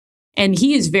And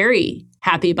he is very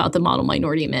happy about the model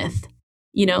minority myth.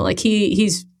 You know, like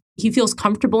he feels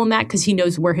comfortable in that because he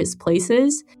knows where his place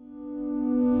is.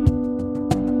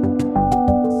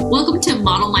 Welcome to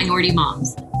Model Minority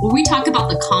Moms, where we talk about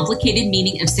the complicated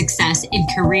meaning of success in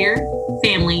career,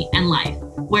 family, and life.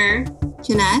 Where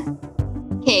Jeanette,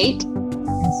 Kate,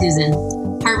 and Susan,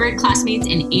 Harvard classmates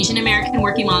and Asian American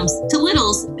working moms to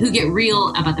littles who get real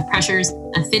about the pressures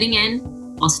of fitting in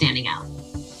while standing out.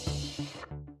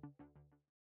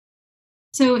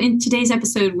 So in today's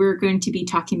episode, we're going to be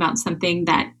talking about something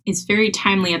that is very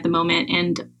timely at the moment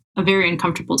and a very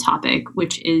uncomfortable topic,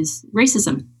 which is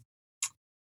racism.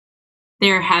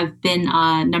 There have been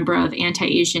a number of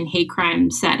anti-Asian hate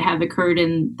crimes that have occurred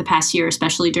in the past year,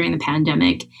 especially during the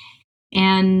pandemic.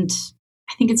 And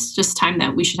I think it's just time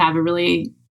that we should have a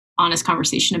really honest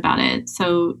conversation about it.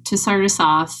 So to start us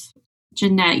off,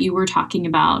 Jeanette, you were talking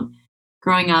about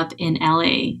growing up in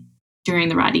LA during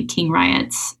the Rodney King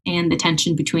riots and the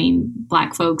tension between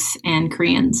Black folks and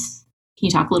Koreans. Can you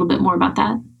talk a little bit more about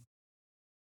that?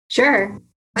 Sure.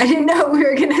 I didn't know we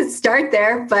were going to start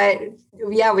there, but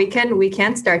yeah, we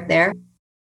can start there.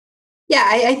 Yeah,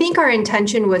 I think our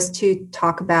intention was to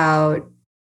talk about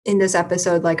in this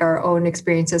episode, like our own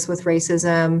experiences with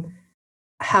racism,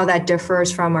 how that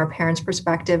differs from our parents'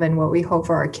 perspective and what we hope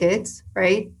for our kids,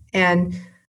 right? And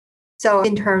so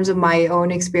in terms of my own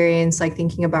experience, like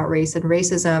thinking about race and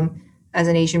racism as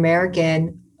an Asian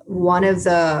American, one of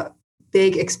the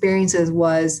big experiences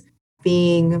was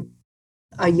being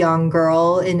a young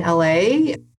girl in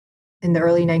LA in the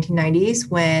early 1990s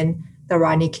when the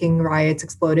Rodney King riots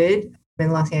exploded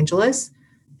in Los Angeles.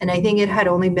 And I think it had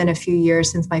only been a few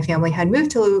years since my family had moved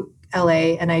to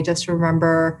LA. And I just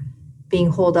remember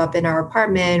being holed up in our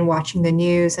apartment, watching the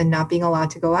news and not being allowed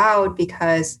to go out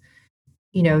because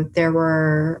you know, there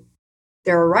were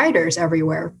rioters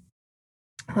everywhere.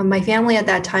 My family at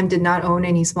that time did not own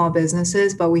any small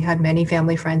businesses, but we had many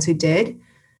family friends who did.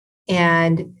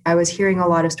 And I was hearing a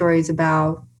lot of stories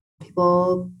about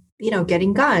people, you know,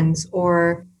 getting guns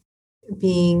or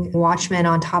being watchmen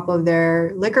on top of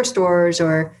their liquor stores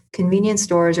or convenience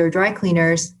stores or dry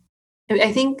cleaners.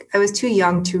 I think I was too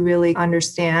young to really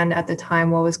understand at the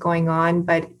time what was going on,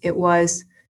 but it was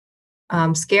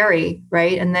scary,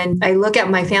 right? And then I look at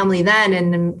my family then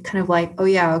and I'm kind of like, oh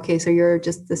yeah, okay, so you're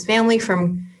just this family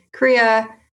from Korea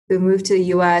who moved to the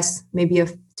US maybe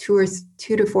 2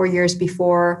 to 4 years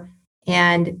before.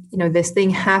 And, you know, this thing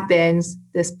happens,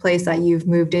 this place that you've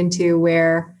moved into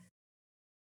where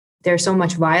there's so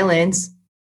much violence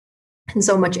and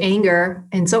so much anger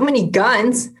and so many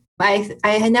guns.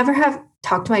 I never have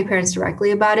talked to my parents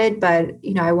directly about it, but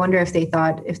you know, I wonder if they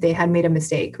thought if they had made a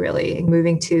mistake really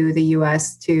moving to the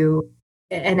US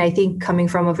and I think coming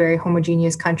from a very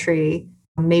homogeneous country,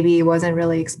 maybe it wasn't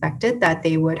really expected that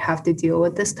they would have to deal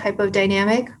with this type of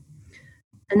dynamic.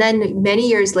 And then many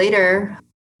years later,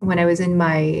 when I was in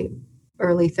my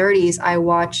early 30s, I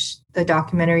watched the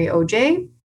documentary OJ.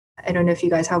 I don't know if you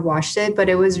guys have watched it, but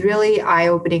it was really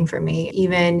eye-opening for me.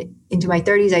 Even into my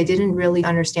 30s, I didn't really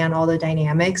understand all the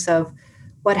dynamics of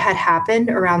what had happened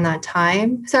around that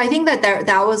time. So I think that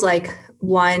was like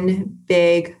one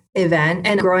big event.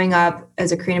 And growing up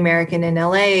as a Korean American in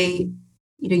LA,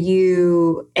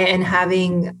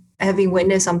 having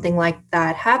witnessed something like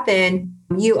that happen,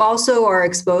 you also are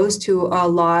exposed to a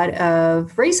lot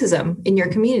of racism in your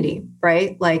community,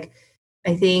 right? Like,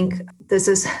 I think this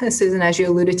is, Susan, as you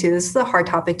alluded to, this is a hard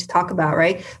topic to talk about,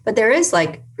 right? But there is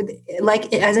like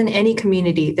as in any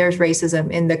community, there's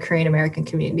racism in the Korean American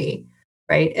community,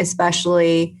 right?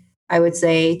 Especially, I would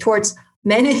say, towards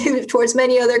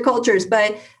many other cultures.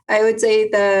 But I would say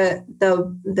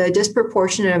the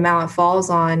disproportionate amount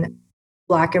falls on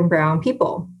Black and brown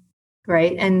people,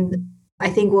 right? And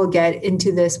I think we'll get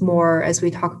into this more as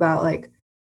we talk about like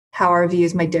how our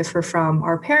views might differ from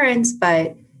our parents.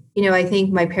 But, you know, I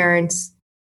think my parents,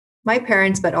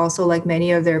 but also like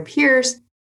many of their peers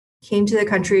came to the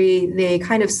country. They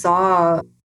kind of saw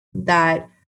that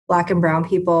Black and brown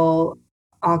people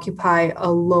occupy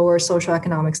a lower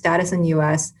socioeconomic status in the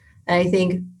US. And I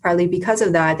think partly because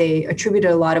of that, they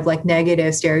attributed a lot of like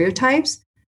negative stereotypes,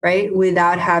 right?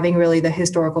 Without having really the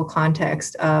historical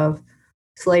context of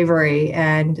slavery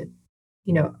and,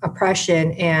 you know,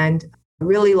 oppression and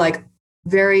really like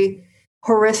very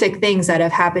horrific things that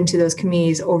have happened to those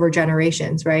communities over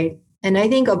generations, right? And I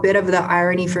think a bit of the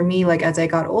irony for me, like as I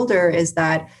got older, is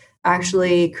that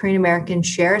actually Korean Americans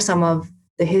share some of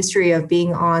the history of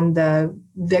being on the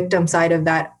victim side of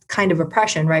that kind of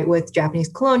oppression, right? With Japanese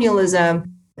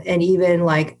colonialism and even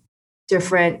like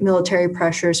different military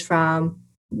pressures from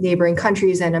neighboring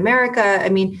countries and America. I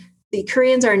mean, the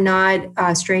Koreans are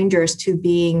not strangers to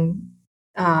being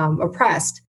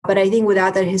oppressed. But I think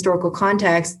without that historical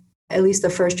context, at least the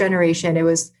first generation, it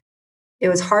was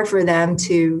hard for them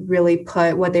to really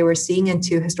put what they were seeing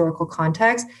into historical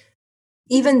context.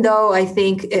 Even though I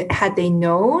think had they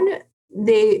known,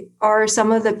 they are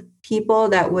some of the people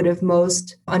that would have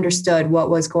most understood what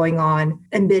was going on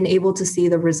and been able to see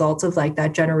the results of like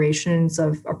that generations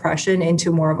of oppression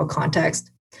into more of a context.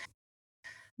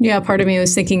 Yeah, part of me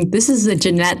was thinking, this is the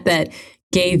Jeanette that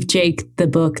gave Jake the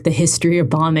book, The History of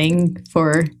Bombing,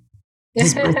 for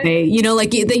his birthday.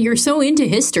 Like that you're so into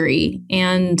history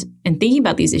and thinking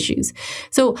about these issues.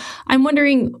 So I'm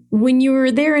wondering, when you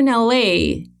were there in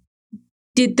LA,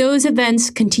 did those events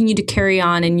continue to carry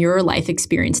on in your life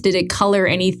experience? Did it color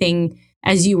anything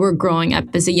as you were growing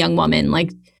up as a young woman?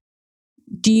 Like,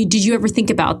 did you ever think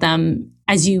about them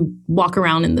as you walk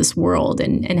around in this world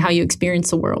and how you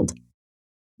experience the world?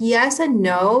 Yes and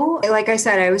no. Like I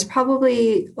said, I was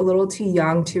probably a little too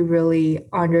young to really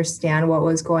understand what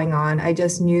was going on. I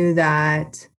just knew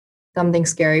that something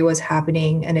scary was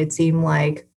happening, and it seemed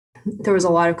like there was a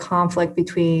lot of conflict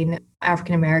between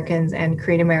African Americans and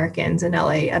Korean Americans in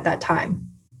LA at that time.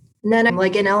 And then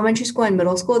like in elementary school and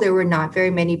middle school, there were not very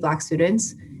many Black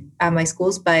students at my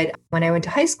schools. But when I went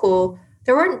to high school,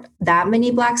 there weren't that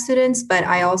many Black students, but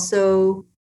I also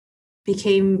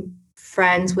became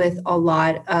friends with a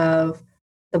lot of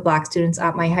the Black students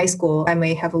at my high school. I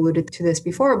may have alluded to this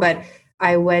before, but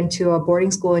I went to a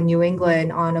boarding school in New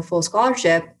England on a full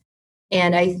scholarship.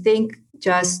 And I think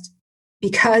just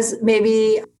because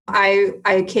maybe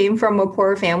I came from a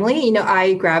poor family,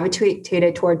 I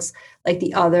gravitated towards like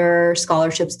the other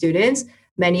scholarship students,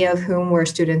 many of whom were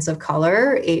students of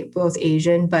color, both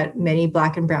Asian, but many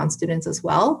Black and brown students as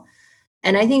well.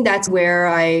 And I think that's where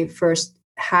I first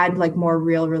had like more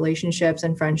real relationships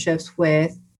and friendships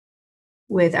with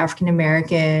African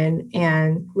American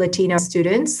and Latino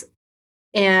students.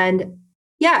 And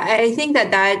yeah, I think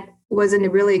that was a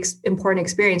really important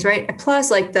experience, right?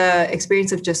 Plus like the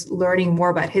experience of just learning more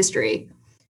about history.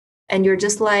 And you're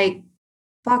just like,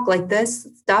 fuck, like this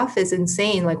stuff is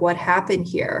insane. Like what happened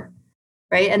here,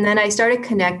 right? And then I started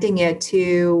connecting it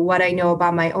to what I know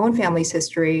about my own family's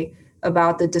history,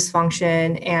 about the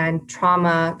dysfunction and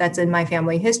trauma that's in my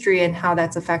family history and how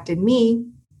that's affected me.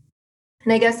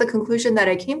 And I guess the conclusion that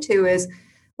I came to is,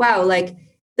 wow, like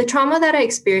the trauma that I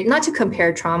experienced, not to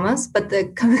compare traumas,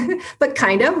 but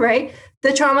kind of, right?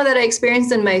 The trauma that I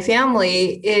experienced in my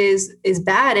family is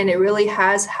bad, and it really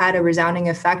has had a resounding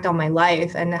effect on my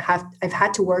life, and I've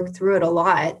had to work through it a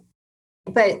lot.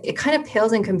 But it kind of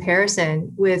pales in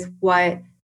comparison with what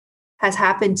has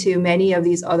happened to many of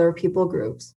these other people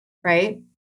groups, right?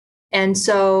 And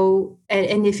so,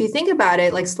 and if you think about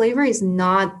it, like slavery is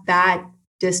not that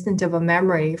distant of a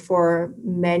memory for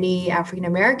many African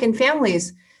American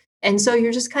families. And so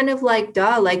you're just kind of like,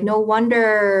 duh, like no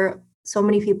wonder so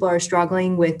many people are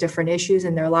struggling with different issues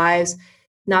in their lives,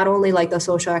 not only like the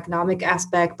socioeconomic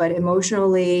aspect, but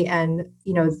emotionally and,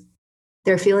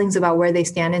 their feelings about where they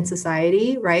stand in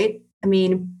society, right? I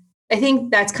mean, I think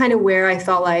that's kind of where I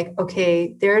felt like,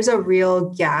 okay, there's a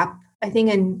real gap, I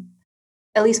think, in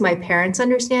at least my parents'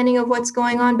 understanding of what's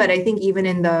going on. But I think even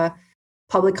in the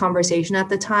public conversation at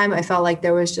the time, I felt like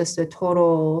there was just a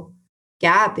total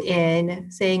gap in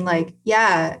saying like,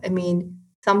 yeah, I mean,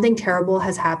 something terrible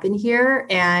has happened here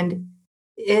and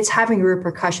it's having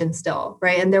repercussions still,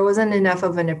 right? And there wasn't enough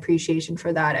of an appreciation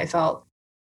for that, I felt.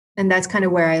 And that's kind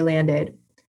of where I landed.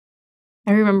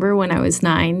 I remember when I was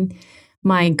 9,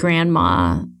 my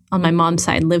grandma on my mom's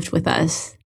side lived with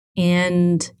us,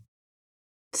 and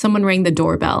someone rang the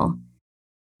doorbell.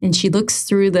 And she looks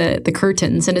through the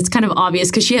curtains, and it's kind of obvious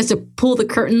because she has to pull the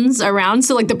curtains around.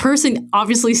 So like the person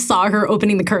obviously saw her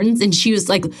opening the curtains, and she was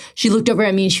like, she looked over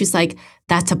at me and she was like,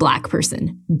 "That's a Black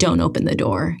person. Don't open the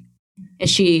door." And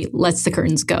she lets the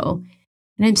curtains go.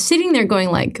 And I'm sitting there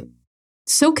going like,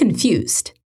 so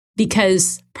confused,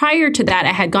 because prior to that,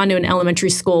 I had gone to an elementary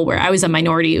school where I was a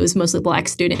minority. It was mostly Black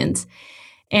students.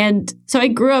 And so I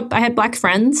grew up, I had Black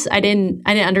friends. I didn't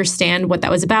understand what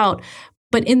that was about.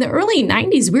 But in the early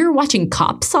 90s, we were watching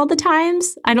Cops all the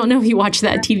times. I don't know if you watched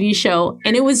that TV show.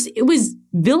 And it was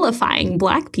vilifying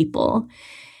Black people.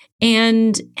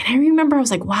 And I remember I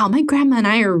was like, wow, my grandma and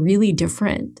I are really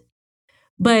different.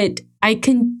 But I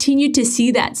continued to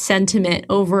see that sentiment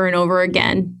over and over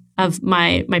again of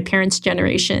my parents'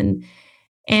 generation.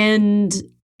 And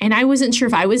I wasn't sure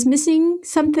if I was missing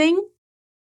something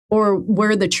or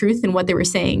where the truth in what they were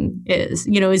saying is.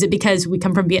 Is it because we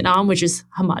come from Vietnam, which is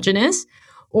homogenous?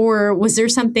 Or was there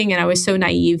something and I was so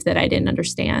naive that I didn't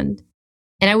understand?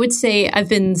 And I would say I've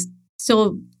been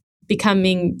still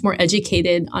becoming more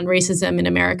educated on racism in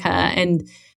America. And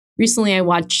recently I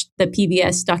watched the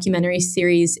PBS documentary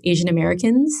series, Asian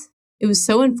Americans. It was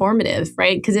so informative,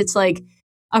 right? Because it's like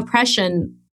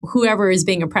oppression, whoever is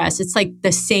being oppressed, it's like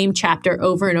the same chapter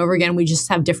over and over again. We just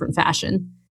have different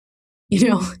fashion, you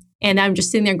know? And I'm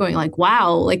just sitting there going like,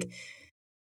 wow, like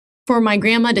for my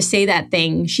grandma to say that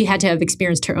thing, she had to have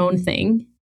experienced her own thing.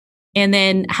 And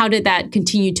then how did that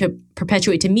continue to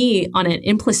perpetuate to me on an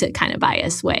implicit kind of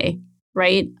bias way,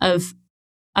 right? Of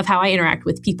how I interact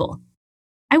with people.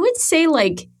 I would say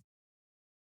like,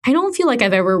 I don't feel like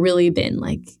I've ever really been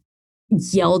like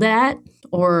yelled at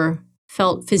or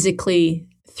felt physically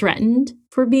threatened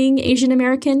for being Asian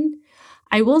American.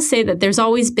 I will say that there's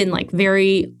always been like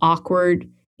very awkward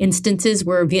instances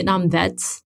where Vietnam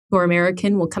vets who are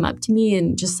American will come up to me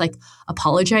and just like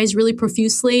apologize really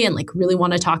profusely and like really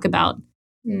want to talk about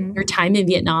your time in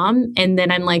Vietnam. And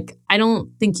then I'm like, I don't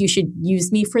think you should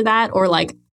use me for that. Or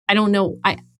like, I don't know.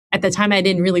 At the time, I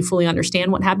didn't really fully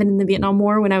understand what happened in the Vietnam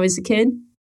War when I was a kid.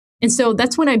 And so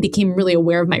that's when I became really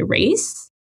aware of my race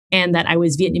and that I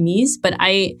was Vietnamese. But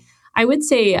I would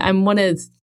say I'm one of,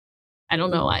 I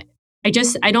don't know,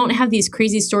 I don't have these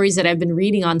crazy stories that I've been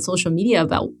reading on social media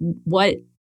about what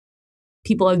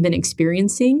people have been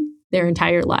experiencing their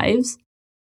entire lives.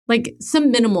 Like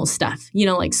some minimal stuff, you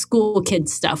know, like school kid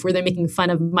stuff where they're making fun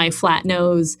of my flat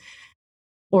nose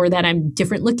or that I'm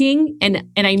different looking. And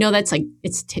I know that's like,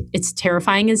 it's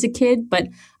terrifying as a kid, but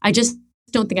I just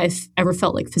don't think I've ever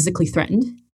felt like physically threatened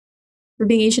for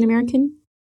being Asian American.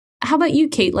 How about you,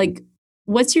 Kate? Like,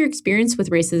 what's your experience with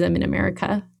racism in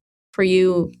America for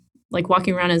you, like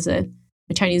walking around as a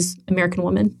Chinese American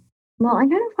woman? Well, I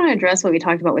kind of want to address what we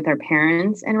talked about with our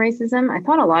parents and racism. I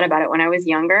thought a lot about it when I was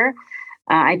younger.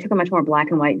 I took a much more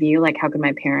black and white view, like how could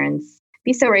my parents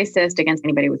be so racist against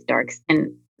anybody with dark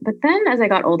skin? But then as I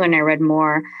got older and I read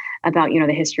more about, you know,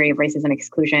 the history of racism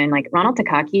exclusion, like Ronald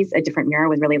Takaki's A Different Mirror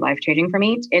was really life-changing for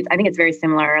me. I think it's very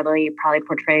similarly probably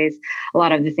portrays a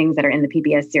lot of the things that are in the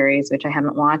PBS series, which I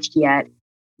haven't watched yet.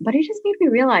 But it just made me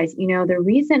realize, you know, a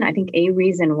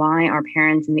reason why our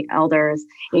parents and the elders,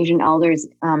 Asian elders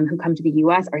who come to the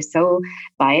US are so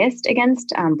biased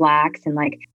against Blacks and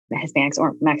like Hispanics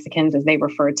or Mexicans, as they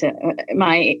refer to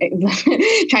my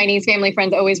Chinese family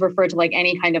friends always refer to like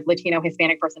any kind of Latino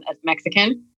Hispanic person as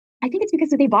Mexican. I think it's because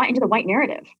they bought into the white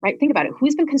narrative, right? Think about it.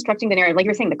 Who's been constructing the narrative? Like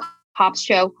you're saying, the Cops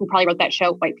show, who probably wrote that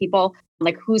show, white people,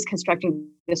 like who's constructing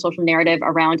the social narrative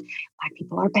around Black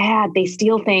people are bad, they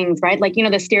steal things, right? Like, you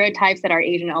know, the stereotypes that our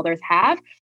Asian elders have.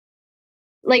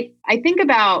 Like, I think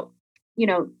about, you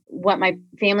know, what my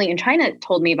family in China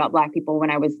told me about Black people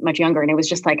when I was much younger. And it was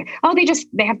just like, oh,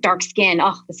 they have dark skin.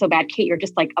 Oh, that's so bad. Kate, you're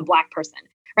just like a Black person,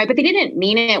 right? But they didn't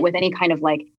mean it with any kind of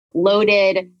like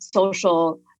loaded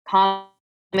social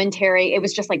commentary. It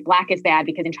was just like Black is bad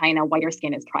because in China, whiter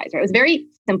skin is prized. Right? It was very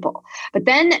simple. But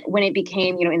then when it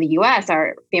became, you know, in the US,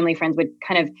 our family friends would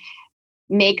kind of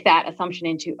make that assumption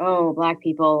into, oh, Black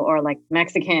people or like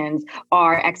Mexicans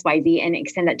are XYZ and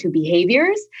extend that to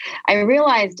behaviors. I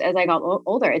realized as I got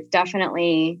older, it's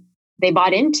definitely, they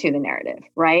bought into the narrative,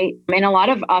 right? And a lot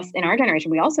of us in our generation,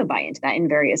 we also buy into that in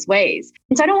various ways.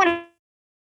 And so I don't want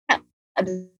to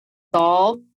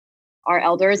absolve our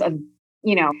elders of,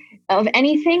 you know, of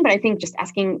anything, but I think just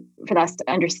asking for us to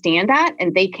understand that.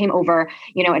 And they came over,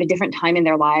 you know, at a different time in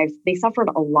their lives. They suffered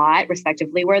a lot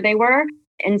respectively where they were.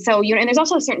 And so, you know, and there's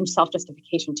also a certain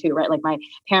self-justification too, right? Like my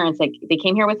parents, like they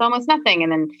came here with almost nothing.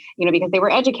 And then, you know, because they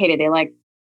were educated, they like,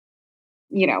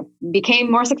 you know, became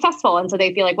more successful. And so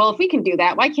they feel like, well, if we can do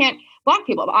that, why can't Black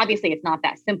people? But obviously it's not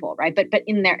that simple, right? But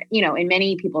in their, you know, in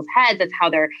many people's heads, that's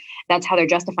how they're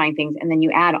justifying things. And then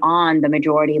you add on the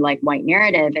majority like white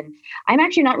narrative. And I'm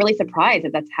actually not really surprised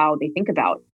that that's how they think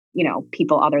about, you know,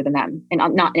 people other than them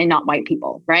and not white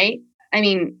people, right? I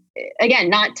mean, again,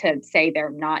 not to say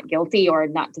they're not guilty or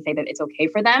not to say that it's okay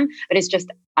for them, but it's just,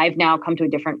 I've now come to a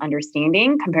different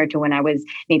understanding compared to when I was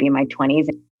maybe in my 20s.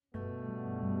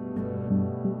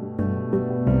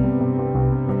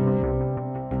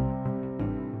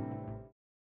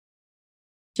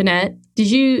 Jeanette, did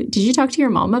you talk to your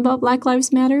mom about Black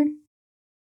Lives Matter?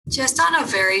 Just on a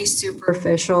very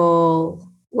superficial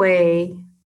way.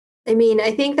 I mean,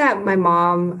 I think that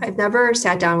I've never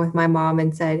sat down with my mom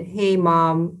and said, hey,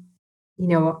 Mom, you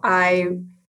know, I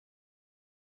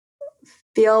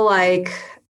feel like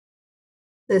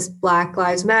this Black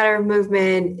Lives Matter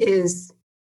movement is,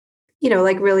 you know,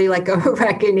 like really like a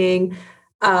reckoning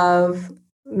of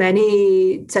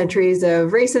many centuries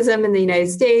of racism in the United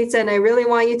States. And I really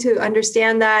want you to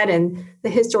understand that and the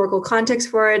historical context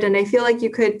for it. And I feel like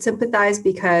you could sympathize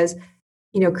because,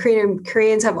 you know,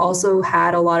 Koreans have also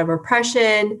had a lot of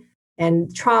oppression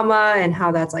and trauma and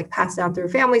how that's like passed down through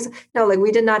families. No, like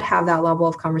we did not have that level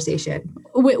of conversation.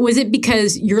 Was it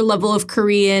because your level of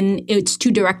Korean, it's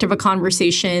too direct of a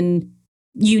conversation?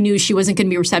 You knew she wasn't going to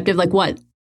be receptive? Like what?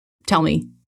 Tell me.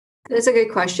 That's a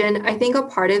good question. I think a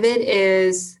part of it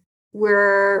is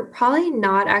we're probably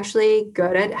not actually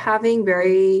good at having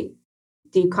very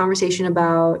deep conversation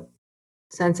about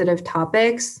sensitive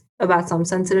topics, about some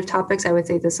sensitive topics. I would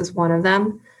say this is one of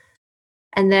them.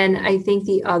 And then I think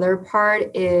the other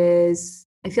part is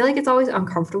I feel like it's always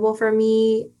uncomfortable for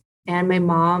me and my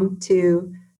mom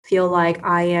to feel like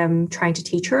I am trying to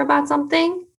teach her about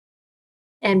something.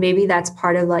 And maybe that's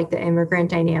part of like the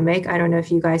immigrant dynamic. I don't know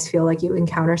if you guys feel like you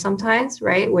encounter sometimes,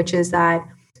 right? Which is that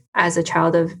as a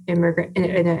child of immigrant in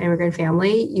an immigrant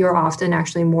family, you're often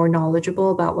actually more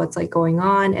knowledgeable about what's like going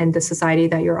on and the society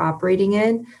that you're operating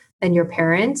in than your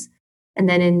parents. And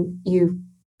then you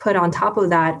put on top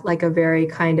of that like a very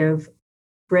kind of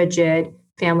rigid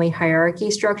family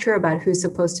hierarchy structure about who's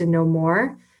supposed to know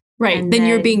more. Right. Then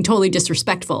you're being totally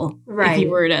disrespectful. Right. If you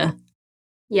were to.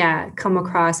 Yeah. Come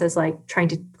across as like trying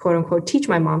to quote unquote teach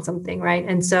my mom something. Right.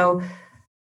 And so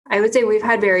I would say we've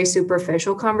had very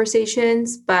superficial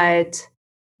conversations, but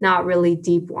not really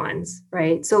deep ones.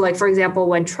 Right. So like, for example,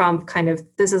 when Trump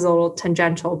this is a little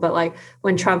tangential, but like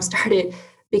when Trump started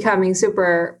becoming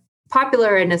super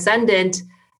popular and ascendant,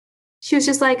 she was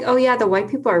just like, oh yeah, the white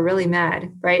people are really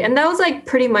mad, right? And that was like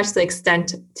pretty much the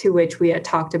extent to which we had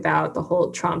talked about the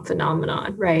whole Trump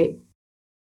phenomenon, right?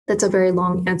 That's a very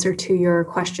long answer to your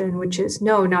question, which is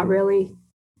no, not really.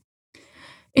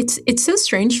 It's so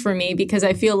strange for me because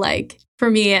I feel like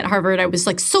for me at Harvard, I was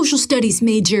like social studies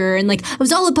major and like I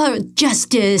was all about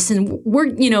justice and work,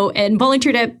 and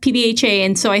volunteered at PBHA.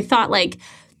 And so I thought like,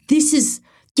 this is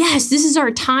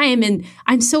our time. And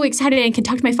I'm so excited and can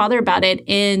talk to my father about it.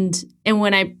 And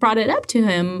when I brought it up to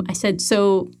him, I said,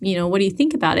 so, what do you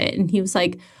think about it? And he was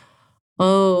like,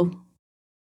 oh,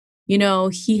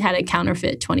 he had a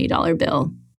counterfeit $20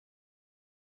 bill.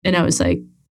 And I was like,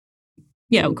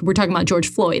 we're talking about George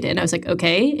Floyd. And I was like,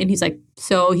 okay. And he's like,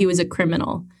 so he was a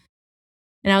criminal.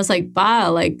 And I was like, bah,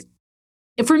 like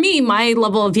for me, my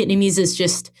level of Vietnamese is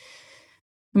just,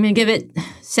 I'm going to give it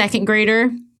second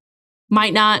grader.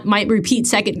 Might repeat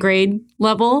second grade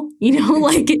level,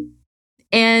 like,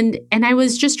 and I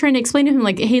was just trying to explain to him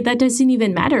like, hey, that doesn't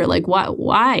even matter. Like,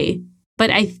 why? But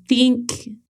I think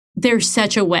there's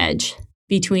such a wedge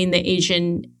between the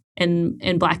Asian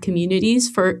and Black communities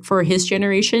for his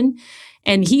generation.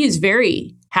 And he is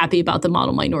very happy about the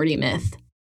model minority myth.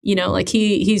 Like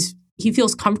he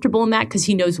feels comfortable in that because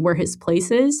he knows where his place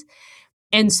is.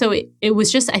 And so it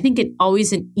was just, I think it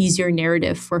always an easier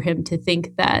narrative for him to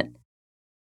think that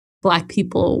Black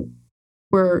people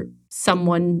were some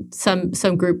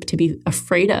group to be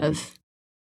afraid of,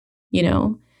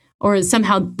 or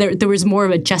somehow there was more of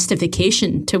a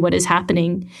justification to what is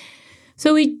happening.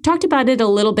 So we talked about it a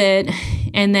little bit.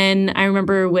 And then I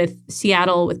remember with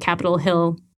Seattle, with Capitol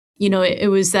Hill, it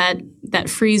was that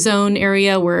free zone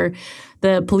area where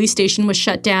the police station was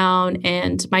shut down.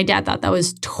 And my dad thought that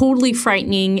was totally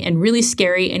frightening and really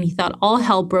scary. And he thought all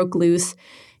hell broke loose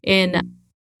in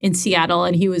Seattle,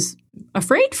 and he was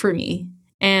afraid for me.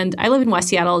 And I live in West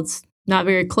Seattle. It's not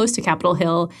very close to Capitol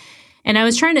Hill. And I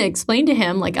was trying to explain to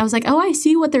him, like, I was like, oh, I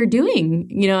see what they're doing,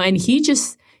 and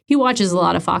he watches a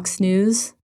lot of Fox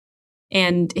News,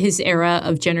 and his era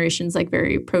of generations like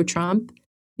very pro-Trump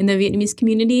in the Vietnamese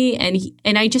community.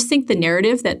 And I just think the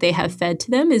narrative that they have fed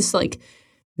to them is like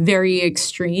very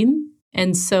extreme.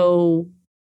 And so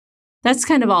that's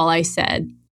kind of all I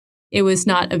said. It was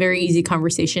not a very easy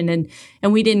conversation,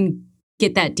 and we didn't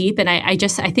get that deep. And I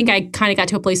think I kind of got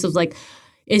to a place of like,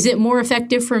 is it more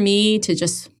effective for me to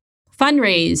just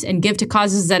fundraise and give to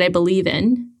causes that I believe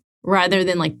in rather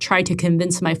than like try to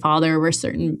convince my father of a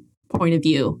certain point of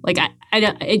view? Like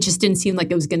it just didn't seem like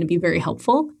it was going to be very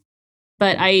helpful.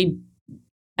 But I've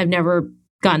never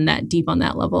gone that deep on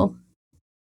that level.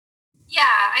 Yeah,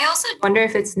 I also wonder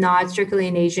if it's not strictly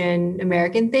an Asian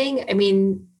American thing. I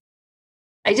mean,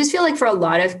 I just feel like for a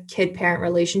lot of kid-parent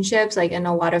relationships, like in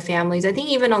a lot of families, I think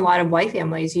even a lot of white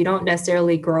families, you don't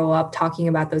necessarily grow up talking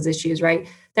about those issues, right?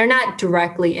 They're not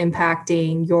directly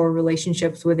impacting your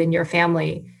relationships within your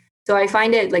family. So I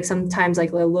find it like sometimes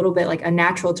like a little bit like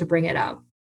unnatural to bring it up,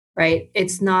 right?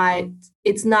 It's not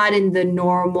in the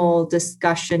normal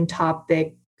discussion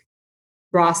topic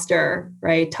roster,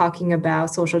 right? Talking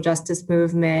about social justice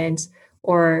movements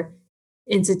or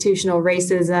institutional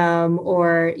racism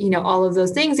or, all of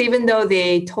those things, even though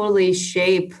they totally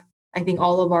shape, I think,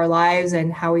 all of our lives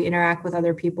and how we interact with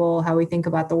other people, how we think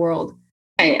about the world.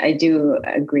 I do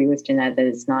agree with Jeanette that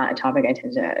it's not a topic I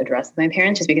tend to address with my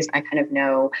parents just because I kind of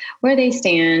know where they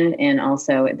stand. And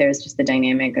also there's just the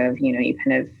dynamic of, you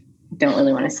kind of don't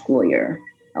really want to school your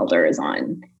elders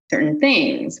on certain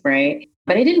things, right?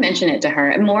 But I did mention it to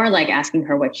her, more like asking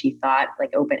her what she thought,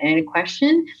 like open-ended question.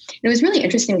 And it was really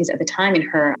interesting because at the time in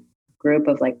her group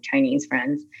of like Chinese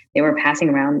friends, they were passing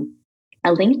around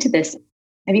a link to this.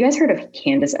 Have you guys heard of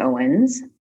Candace Owens?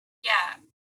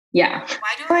 Yeah.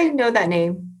 Why do I know that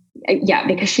name? Yeah,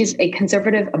 because she's a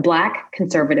Black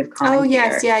conservative commentator. Oh,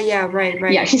 yes. Yeah. Right.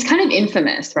 Yeah, she's kind of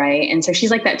infamous, right? And so she's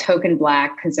like that token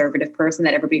Black conservative person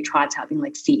that everybody trots out being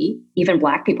like, see, even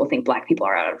Black people think Black people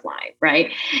are out of line,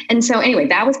 right? And so anyway,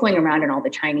 that was going around in all the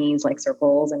Chinese like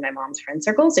circles and my mom's friend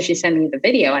circles. So she sent me the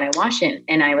video and I watched it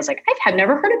and I was like, I have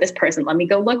never heard of this person. Let me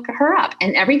go look her up.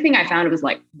 And everything I found was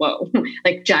like, whoa,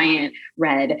 like giant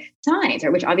red signs,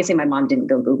 right? Which obviously my mom didn't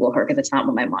go Google her because it's not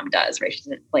what my mom does, right? She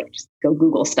doesn't like just go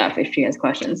Google stuff if she has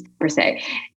questions per se.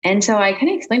 And so I kind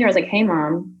of explained to her, I was like, hey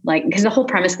mom, like, because the whole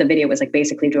premise of the video was like,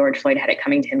 basically George Floyd had it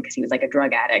coming to him because he was like a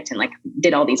drug addict and like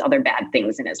did all these other bad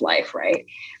things in his life. Right.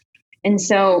 And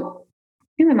so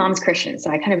my mom's Christian. So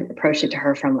I kind of approached it to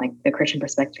her from like the Christian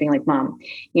perspective, being like, mom,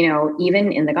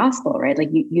 even in the gospel, right? Like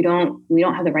we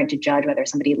don't have the right to judge whether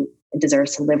somebody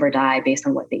deserves to live or die based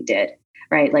on what they did.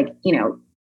 Right. Like,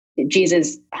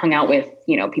 Jesus hung out with,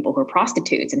 people who were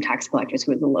prostitutes and tax collectors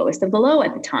who were the lowest of the low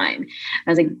at the time.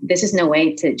 I was like, this is no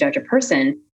way to judge a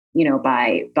person,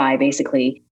 by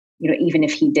basically, even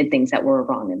if he did things that were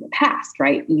wrong in the past,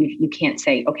 right? You can't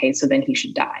say, okay, so then he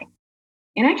should die.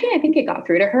 And actually, I think it got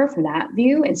through to her from that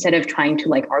view instead of trying to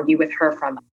like argue with her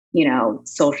from,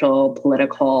 social,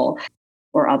 political,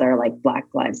 or other like Black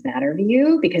Lives Matter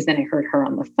view, because then I heard her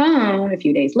on the phone a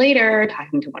few days later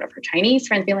talking to one of her Chinese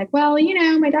friends being like, well,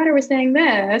 my daughter was saying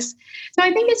this. So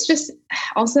I think it's just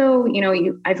also,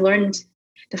 I've learned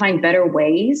to find better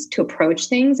ways to approach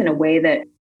things in a way that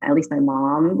at least my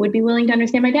mom would be willing to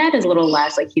understand. My dad is a little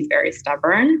less, like he's very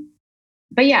stubborn.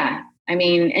 But yeah, I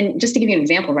mean, and just to give you an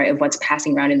example, right, of what's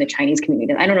passing around in the Chinese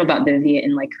community. I don't know about the Viet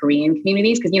and like Korean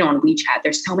communities, because, on WeChat,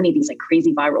 there's so many of these like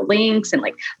crazy viral links and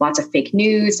like lots of fake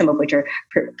news, some of which are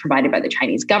provided by the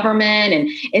Chinese government. And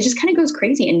it just kind of goes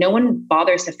crazy and no one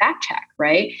bothers to fact check,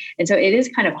 right? And so it is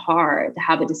kind of hard to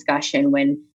have a discussion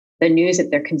when the news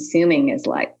that they're consuming is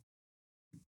like,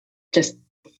 just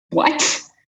what,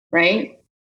 right?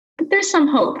 But there's some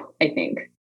hope, I think.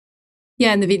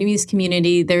 Yeah, in the Vietnamese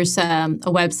community, there's a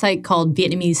website called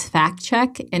Vietnamese Fact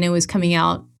Check, and it was coming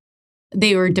out.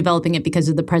 They were developing it because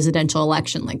of the presidential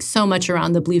election, like so much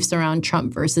around the beliefs around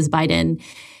Trump versus Biden.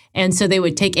 And so they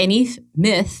would take any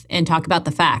myth and talk about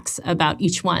the facts about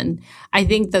each one. I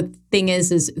think the thing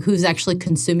is who's actually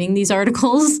consuming these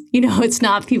articles. It's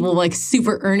not people like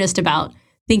super earnest about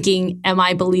thinking, am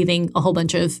I believing a whole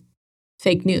bunch of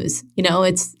fake news?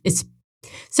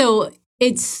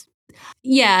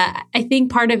 Yeah, I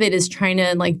think part of it is trying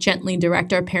to like gently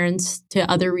direct our parents to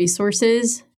other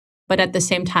resources. But at the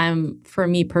same time, for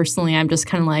me personally, I'm just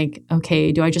kind of like,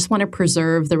 okay, do I just want to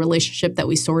preserve the relationship that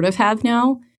we sort of have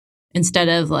now instead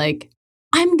of like,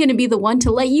 I'm going to be the one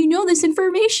to let you know this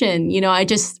information?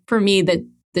 For me, the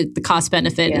cost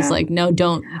benefit is like, no,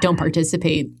 don't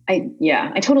participate. I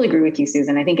totally agree with you,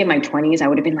 Susan. I think in my 20s, I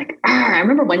would have been like, I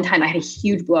remember one time I had a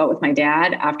huge blowout with my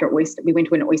dad after we went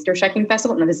to an oyster shucking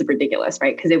festival. Now this is ridiculous,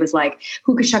 right? Because it was like,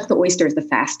 who could shuck the oysters the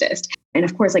fastest? And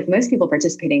of course, like most people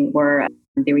participating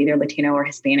they were either Latino or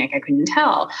Hispanic. I couldn't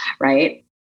tell, right?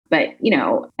 But,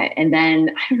 and then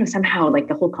I don't know, somehow like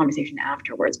the whole conversation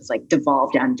afterwards was like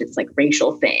devolved down to this like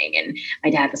racial thing. And my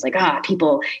dad was like,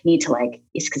 people need to like,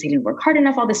 it's because they didn't work hard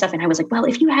enough, all this stuff. And I was like, well,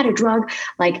 if you had a drug,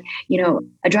 like,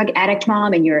 a drug addict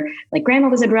mom and your like grandma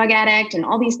was a drug addict and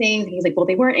all these things. And he's like, well,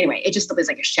 they weren't. Anyway, it just was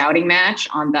like a shouting match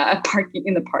in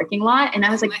the parking lot. And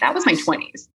I was like, that was my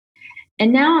 20s.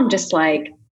 And now I'm just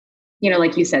like,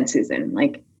 like you said, Susan,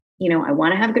 like, I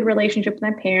want to have a good relationship with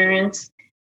my parents.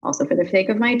 Also for the sake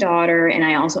of my daughter. And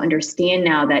I also understand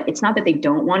now that it's not that they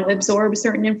don't want to absorb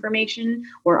certain information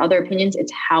or other opinions,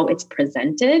 it's how it's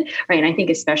presented, right? And I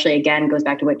think especially, again, goes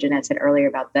back to what Jeanette said earlier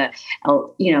about the,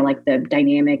 like the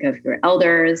dynamic of your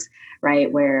elders,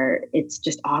 right? Where it's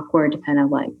just awkward to kind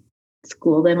of like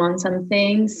school them on some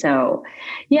things. So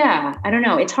yeah, I don't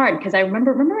know. It's hard because I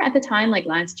remember at the time, like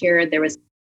last year, there was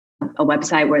a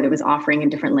website where there was offering in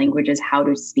different languages how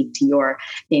to speak to your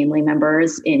family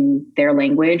members in their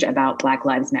language about Black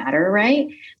Lives Matter, right?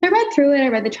 I read through it. I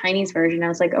read the Chinese version. I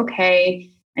was like, okay.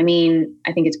 I mean,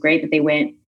 I think it's great that they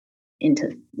went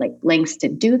into like lengths to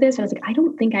do this. I was like, I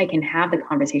don't think I can have the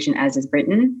conversation as is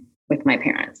written with my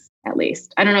parents, at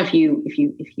least. I don't know if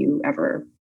you ever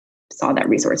saw that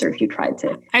resource or if you tried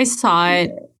to. I saw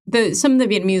it. Some of the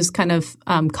Vietnamese was kind of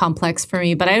complex for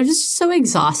me, but I was just so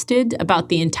exhausted about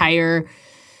the entire,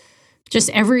 just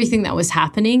everything that was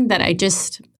happening that I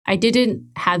didn't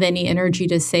have any energy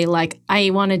to say, like, I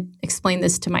want to explain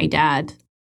this to my dad.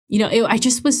 I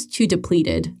just was too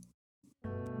depleted.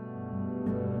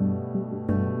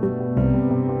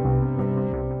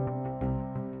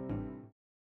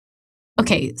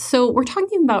 Okay, so we're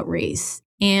talking about race,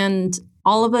 and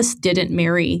all of us didn't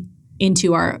marry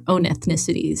into our own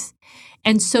ethnicities.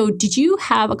 And so did you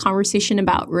have a conversation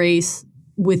about race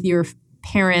with your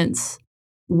parents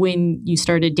when you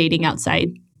started dating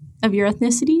outside of your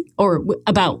ethnicity, or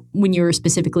about when you were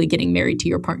specifically getting married to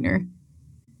your partner?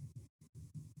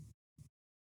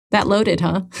 That loaded,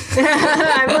 huh?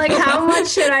 I'm like, how much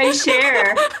should I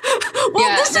share? Well,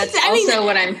 yeah, that's also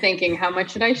what I'm thinking. How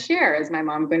much should I share? Is my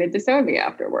mom going to disown me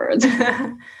afterwards?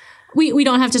 We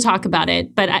don't have to talk about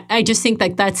it, but I just think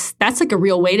like that's like a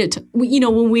real way to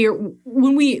when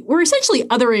we're essentially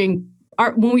othering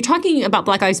when we're talking about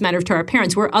Black Lives Matter to our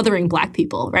parents, we're othering Black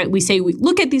people, right? We say we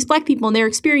look at these Black people and their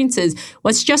experiences.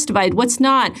 What's justified? What's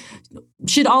not?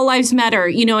 Should all lives matter?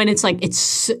 And it's like it's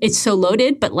so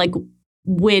loaded, but like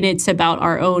when it's about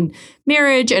our own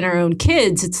marriage and our own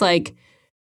kids, it's like,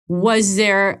 is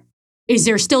there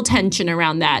still tension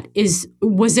around that?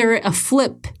 Was there a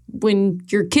flip when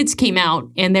your kids came out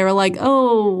and they were like,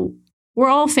 oh, we're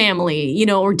all family,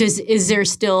 or is there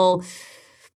still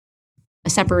a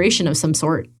separation of some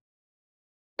sort?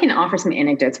 I can offer some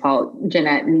anecdotes while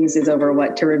Jeanette muses over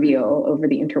what to reveal over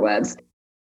the interwebs.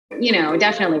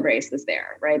 Definitely race was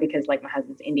there, right? Because like my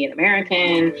husband's Indian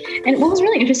American. And what was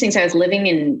really interesting, so I was living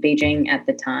in Beijing at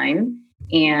the time.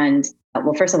 And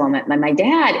well, first of all, my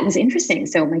dad, it was interesting.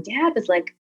 So my dad was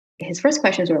like, his first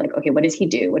questions were like, okay, what does he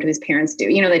do? What do his parents do?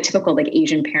 The typical like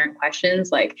Asian parent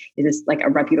questions, like, is this like a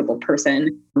reputable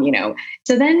person?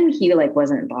 So then he like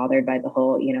wasn't bothered by the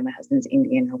whole, my husband's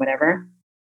Indian or whatever.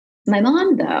 My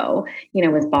mom, though,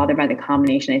 was bothered by the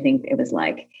combination. I think it was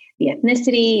like the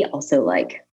ethnicity, also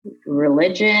like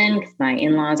religion, because my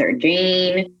in-laws are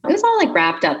Jain. It was all like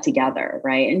wrapped up together,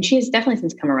 right? And she has definitely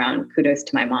since come around. Kudos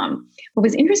to my mom. What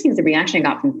was interesting is the reaction I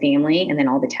got from family and then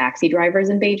all the taxi drivers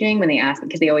in Beijing when they asked,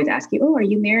 because they always ask you, oh, are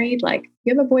you married? Like,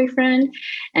 you have a boyfriend?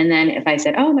 And then if I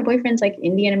said, oh, my boyfriend's like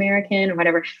Indian American or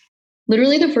whatever,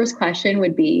 literally the first question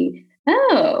would be,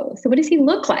 oh, so what does he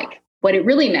look like? What it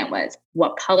really meant was,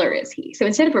 what color is he? So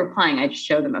instead of replying, I just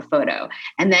show them a photo.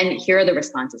 And then here are the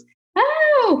responses.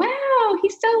 Oh, wow,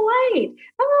 he's so white.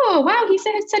 Oh, wow, he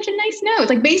has such a nice nose.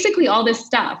 Like basically all this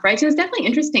stuff, right? So it's definitely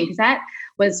interesting because that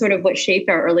was sort of what shaped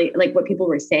our early, like what people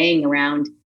were saying around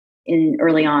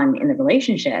early on in the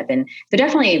relationship. And so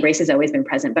definitely race has always been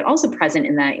present, but also present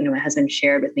in that, my husband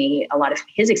shared with me a lot of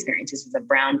his experiences as a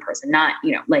brown person, not,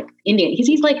 like Indian.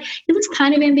 He's like, he looks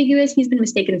kind of ambiguous. He's been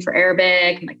mistaken for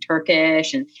Arabic and like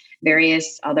Turkish and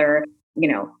various other,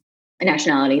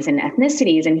 nationalities and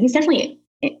ethnicities. And he's definitely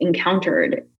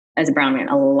encountered as a brown man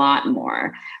a lot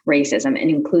more racism, and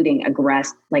including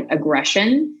aggression,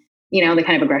 the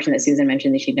kind of aggression that Susan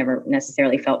mentioned, that she'd never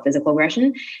necessarily felt physical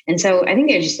aggression. And so I think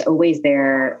they're just always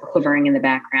there hovering in the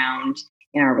background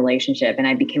in our relationship. And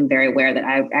I became very aware that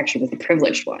I actually was the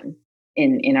privileged one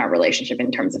in our relationship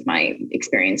in terms of my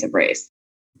experience of race.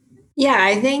 Yeah,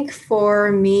 I think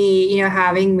for me,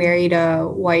 having married a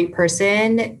white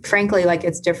person, frankly, like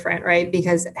it's different, right?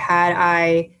 Because had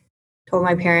I told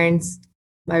my parents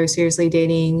I was seriously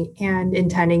dating and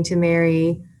intending to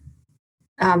marry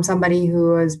somebody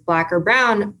who was Black or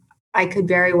brown, I could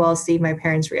very well see my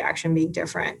parents' reaction being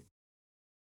different.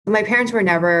 My parents were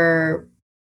never,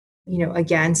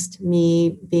 against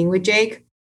me being with Jake.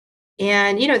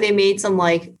 And, they made some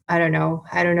like, I don't know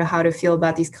how to feel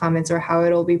about these comments or how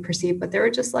it'll be perceived, but they were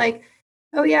just like,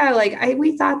 oh yeah, like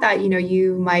we thought that,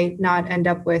 you might not end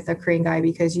up with a Korean guy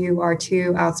because you are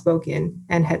too outspoken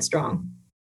and headstrong.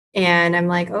 And I'm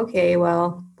like, okay,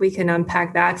 well, we can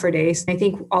unpack that for days. I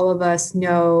think all of us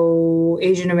know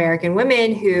Asian American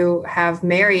women who have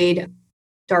married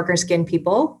darker skinned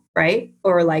people, right?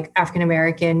 Or like African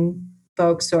American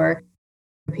folks or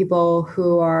people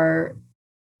who are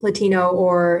Latino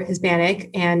or Hispanic.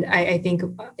 And I think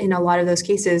in a lot of those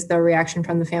cases, the reaction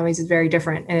from the families is very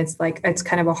different. And it's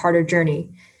kind of a harder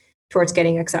journey towards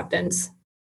getting acceptance.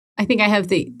 I think I have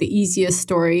the easiest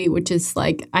story, which is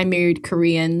like I married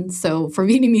Korean. So for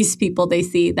Vietnamese people, they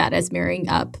see that as marrying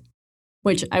up,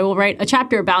 which I will write a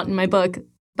chapter about in my book.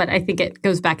 But I think it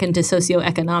goes back into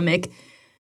socioeconomic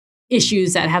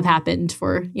issues that have happened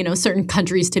for, certain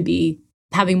countries to be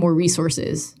having more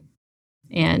resources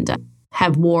and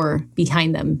have war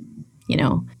behind them,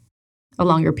 a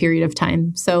longer period of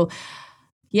time. So,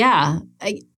 yeah.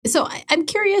 I'm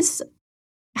curious,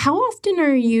 how often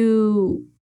are you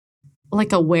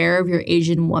like aware of your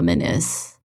Asian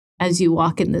womanness as you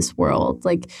walk in this world?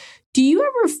 Like, do you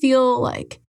ever feel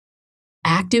like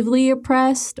actively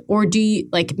oppressed, or do you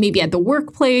like maybe at the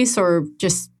workplace or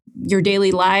just your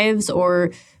daily lives,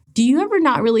 or do you ever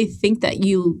not really think that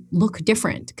you look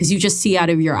different because you just see out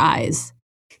of your eyes?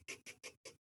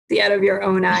 See out of your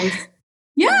own eyes.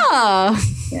 Yeah.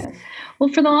 Yeah. Well,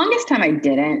 for the longest time, I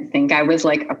didn't think I was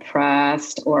like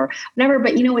oppressed or whatever.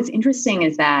 But what's interesting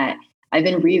is that I've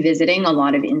been revisiting a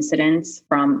lot of incidents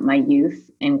from my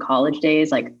youth and college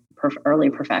days, like early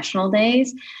professional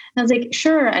days. And I was like,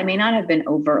 sure, I may not have been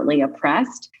overtly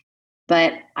oppressed,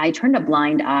 but I turned a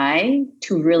blind eye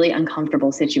to really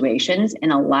uncomfortable situations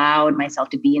and allowed myself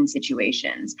to be in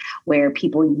situations where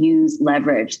people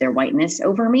leverage their whiteness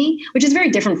over me, which is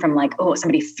very different from like, oh,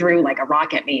 somebody threw like a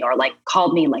rock at me or like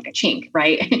called me like a chink,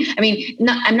 right? I mean,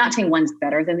 I'm not saying one's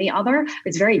better than the other.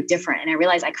 It's very different. And I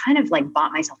realized I kind of like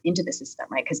bought myself into the system,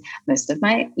 right? Because most of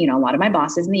my, a lot of my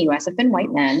bosses in the US have been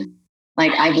white men.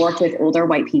 Like I've worked with older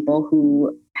white people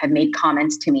who have made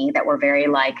comments to me that were very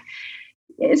like,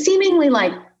 seemingly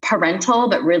like parental,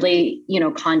 but really,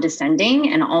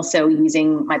 condescending, and also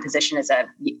using my position as a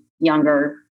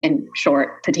younger and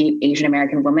short, petite Asian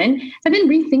American woman. So I've been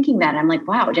rethinking that. I'm like,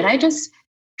 wow, did I just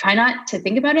try not to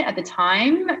think about it at the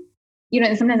time?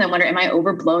 And sometimes I wonder, am I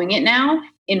overblowing it now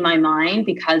in my mind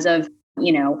because of,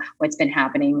 what's been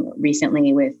happening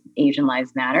recently with Asian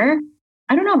Lives Matter?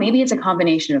 I don't know, maybe it's a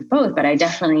combination of both, but I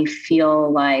definitely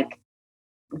feel like,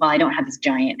 well, I don't have this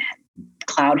giant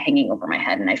cloud hanging over my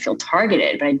head and I feel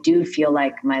targeted, but I do feel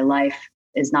like my life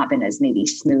has not been as maybe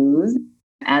smooth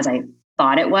as I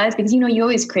thought it was, because, you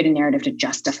always create a narrative to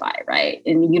justify, right?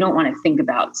 And you don't want to think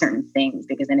about certain things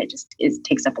because then it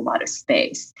takes up a lot of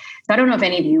space. So I don't know if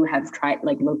any of you have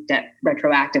looked at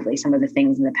retroactively some of the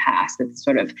things in the past with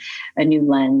sort of a new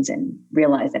lens and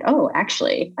realized that, oh,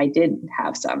 actually, I did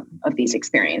have some of these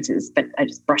experiences, but I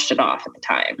just brushed it off at the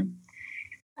time.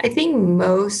 I think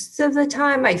most of the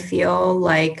time I feel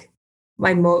like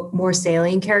my more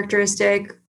salient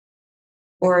characteristic,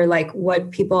 or like what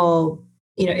people,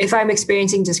 if I'm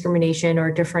experiencing discrimination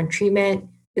or different treatment,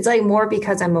 it's like more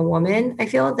because I'm a woman, I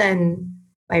feel, than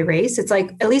my race. It's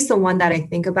like at least the one that I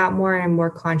think about more and I'm more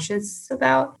conscious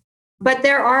about. But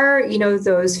there are,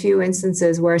 those few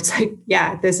instances where it's like,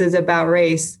 yeah, this is about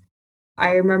race.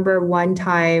 I remember one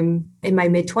time in my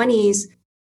mid-20s,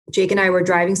 Jake and I were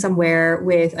driving somewhere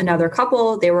with another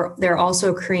couple. They're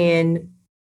also Korean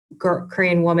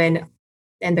woman,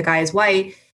 and the guy is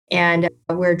white. And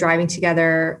we're driving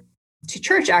together to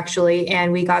church, actually.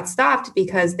 And we got stopped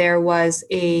because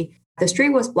the street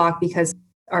was blocked because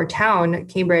our town,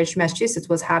 Cambridge, Massachusetts,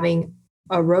 was having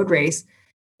a road race.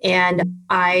 And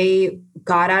I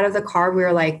got out of the car. We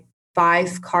were like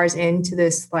 5 cars into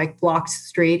this like blocked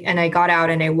street. And I got out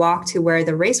and I walked to where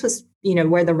the race was,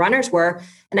 where the runners were.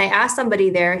 And I asked somebody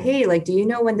there, hey, like, do you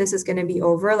know when this is going to be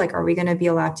over? Like, are we going to be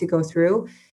allowed to go through?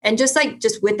 And just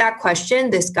with that question,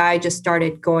 this guy just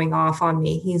started going off on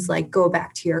me. He's like, go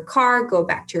back to your car, go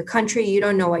back to your country. You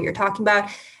don't know what you're talking about.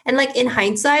 And like in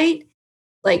hindsight,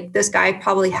 like this guy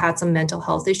probably had some mental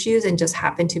health issues and just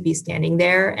happened to be standing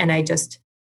there. And I just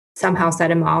somehow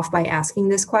set him off by asking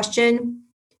this question.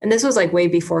 And this was like way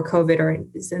before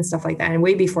COVID and stuff like that, and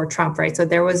way before Trump, right? So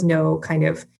there was no kind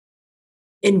of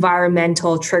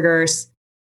environmental triggers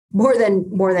more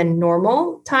than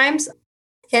normal times.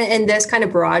 And this kind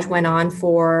of barrage went on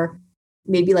for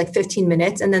maybe like 15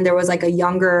 minutes. And then there was like a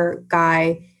younger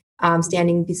guy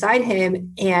standing beside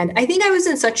him. And I think I was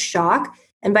in such shock.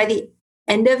 And by the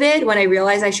end of it, when I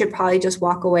realized I should probably just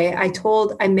walk away,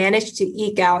 I managed to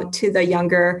eke out to the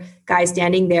younger guy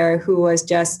standing there who was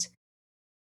just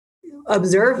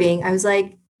observing. I was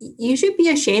like, you should be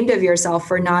ashamed of yourself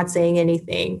for not saying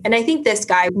anything. And I think this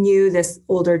guy knew this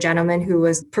older gentleman who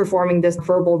was performing this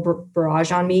verbal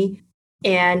barrage on me.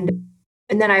 And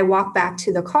then I walked back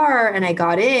to the car and I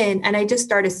got in and I just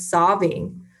started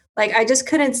sobbing. Like I just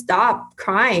couldn't stop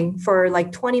crying for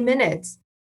like 20 minutes.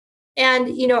 And,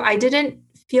 I didn't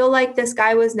feel like this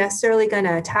guy was necessarily going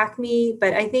to attack me,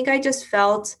 but I think I just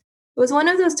felt it was one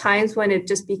of those times when it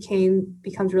just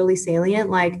becomes really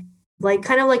salient, like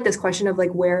kind of like this question of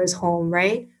like, where is home,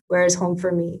 right? Where is home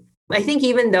for me? I think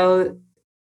even though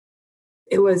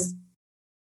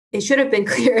it should have been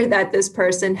clear that this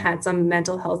person had some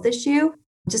mental health issue,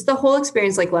 just the whole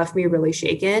experience like left me really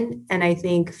shaken. And I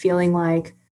think feeling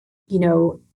like,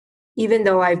 even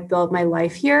though I've built my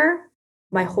life here,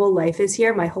 my whole life is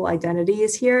here, my whole identity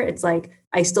is here, it's like,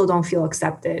 I still don't feel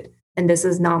accepted. And this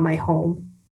is not my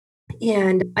home.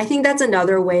 And I think that's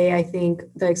another way I think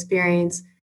the experience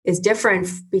is different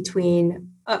between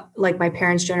like my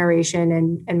parents' generation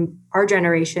and our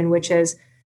generation, which is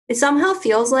it somehow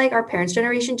feels like our parents'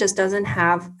 generation just doesn't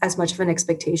have as much of an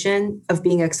expectation of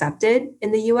being accepted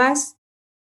in the US.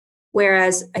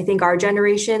 Whereas I think our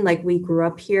generation, like we grew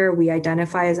up here, we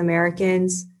identify as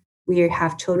Americans, we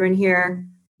have children here,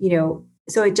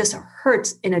 so it just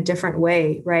hurts in a different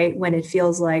way, right? When it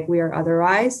feels like we are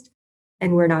otherized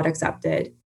and we're not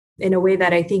accepted in a way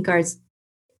that I think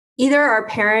either our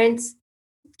parents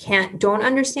don't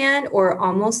understand, or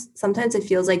almost sometimes it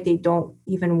feels like they don't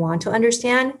even want to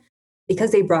understand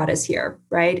because they brought us here,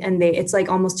 right? And it's like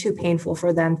almost too painful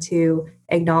for them to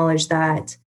acknowledge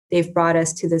that they've brought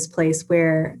us to this place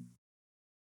where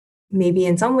maybe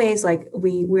in some ways like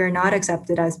we're not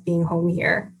accepted as being home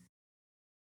here.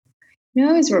 I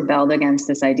always rebelled against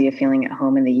this idea of feeling at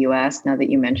home in the US. Now that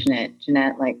you mention it,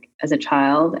 Jeanette, like as a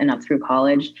child and up through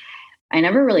college, I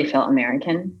never really felt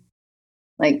American.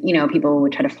 Like, people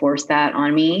would try to force that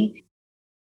on me.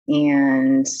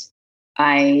 And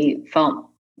I felt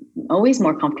always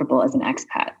more comfortable as an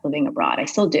expat living abroad. I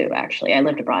still do, actually. I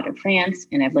lived abroad in France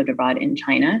and I've lived abroad in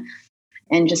China.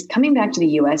 And just coming back to the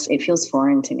US, it feels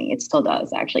foreign to me. It still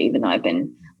does, actually, even though I've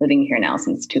been living here now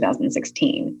since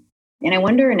 2016. And I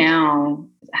wonder now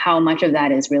how much of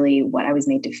that is really what I was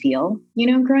made to feel,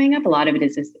 growing up. A lot of it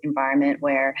is this environment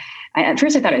where at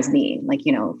first I thought it was me, like,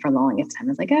 for the longest time, I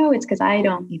was like, oh, it's because I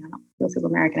don't feel so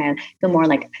American. I feel more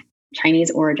like Chinese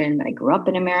origin, but I grew up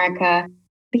in America.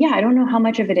 But yeah, I don't know how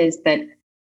much of it is that,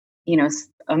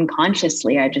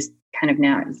 unconsciously, I just kind of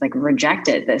now it's like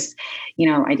rejected this,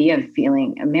 idea of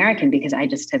feeling American because I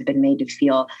just have been made to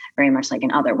feel very much like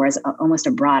an other. Whereas almost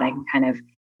abroad, I can kind of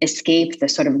escape the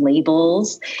sort of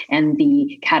labels and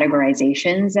the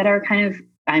categorizations that are kind of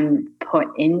I'm put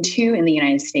into in the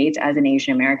United States as an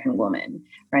Asian American woman,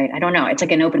 right? I don't know. It's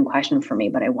like an open question for me,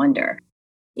 but I wonder.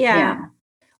 Yeah.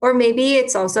 Or maybe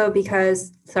it's also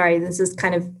because, sorry, this is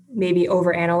kind of maybe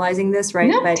overanalyzing this, right?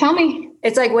 No, but tell me.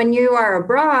 It's like when you are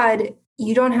abroad,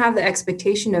 you don't have the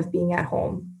expectation of being at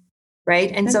home,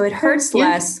 right? And so it hurts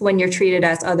less when you're treated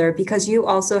as other because you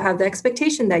also have the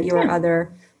expectation that you are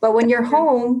other. But when you're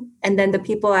home and then the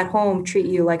people at home treat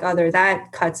you like other,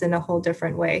 that cuts in a whole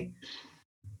different way.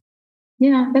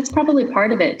 Yeah, that's probably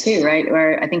part of it too, right?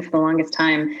 Where I think for the longest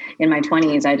time in my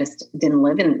 20s, I just didn't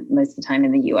live in most of the time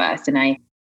in the US. And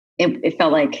it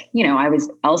felt like, I was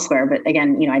elsewhere. But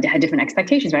again, I had different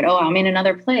expectations, right? Oh, I'm in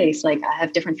another place. Like I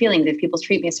have different feelings. If people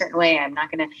treat me a certain way, I'm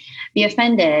not going to be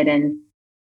offended. And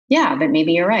yeah, but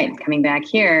maybe you're right. Coming back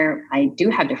here, I do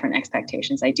have different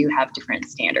expectations. I do have different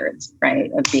standards,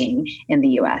 right, of being in the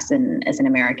US and as an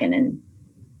American. And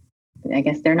I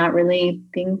guess they're not really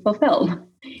being fulfilled.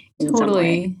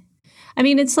 Totally. I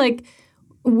mean, it's like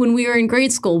when we were in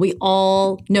grade school, we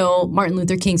all know Martin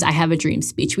Luther King's I Have a Dream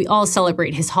speech. We all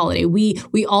celebrate his holiday.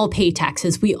 We all pay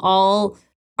taxes. We all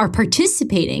are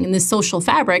participating in the social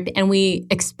fabric, and we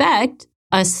expect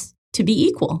us to be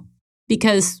equal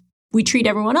because we treat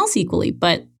everyone else equally,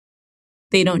 but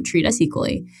they don't treat us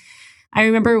equally. I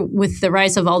remember with the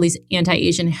rise of all these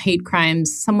anti-Asian hate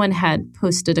crimes, someone had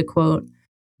posted a quote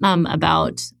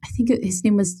about, I think his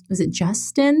name was it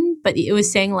Justin? But it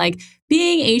was saying like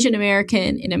being Asian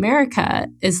American in America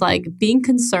is like being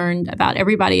concerned about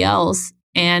everybody else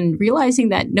and realizing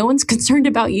that no one's concerned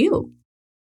about you.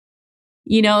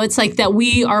 It's like that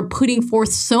we are putting forth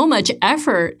so much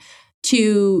effort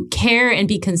to care and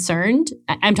be concerned.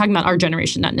 I'm talking about our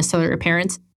generation, not necessarily our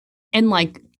parents. And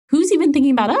like, who's even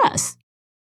thinking about us?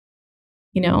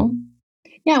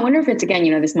 Yeah, I wonder if it's,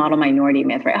 again, this model minority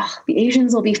myth, right? Oh, the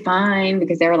Asians will be fine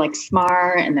because they're like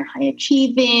smart and they're high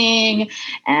achieving.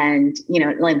 And,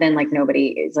 then like nobody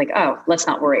is like, oh, let's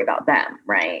not worry about them,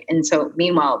 right? And so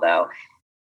meanwhile, though,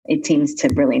 it seems to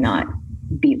really not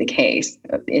be the case.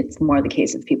 It's more the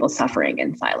case of people suffering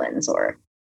in silence or,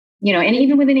 and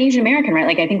even within Asian American, right?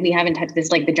 Like, I think we haven't touched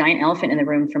this, like the giant elephant in the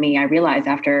room for me. I realized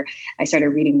after I started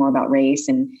reading more about race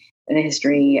and the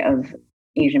history of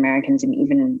Asian Americans and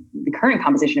even the current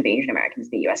composition of Asian Americans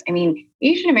in the US. I mean,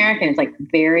 Asian American is like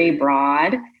very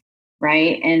broad,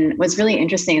 right? And what's really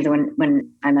interesting is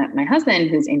when I met my husband,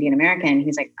 who's Indian American,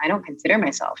 he's like, I don't consider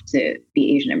myself to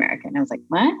be Asian American. I was like,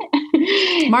 what?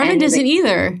 Marvin doesn't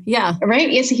either. Yeah. Right.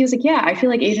 Yeah. So he was like, yeah, I feel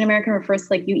like Asian American refers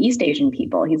to like you East Asian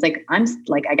people. He's like, I'm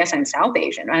like, I guess I'm South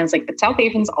Asian. And I was like, but South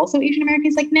Asian's also Asian American.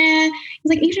 He's like, nah.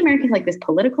 He's like, Asian American is like this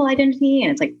political identity.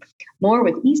 And it's like more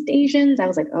with East Asians. I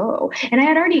was like, oh, and I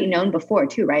had already known before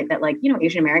too, right? That like,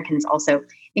 Asian Americans also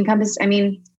encompass, I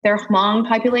mean, there are Hmong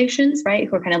populations, right?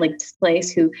 Who are kind of like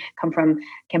displaced, who come from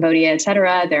Cambodia, et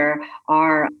cetera. There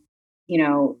are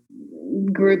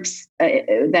groups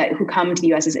who come to the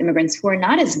U.S. as immigrants who are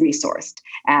not as resourced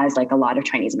as like a lot of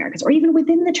Chinese Americans, or even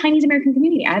within the Chinese American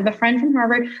community. I have a friend from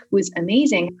Harvard who's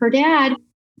amazing. Her dad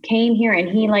came here and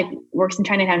he like works in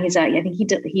Chinatown. I think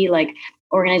he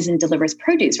organizes and delivers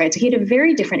produce, right? So he had a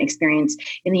very different experience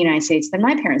in the United States than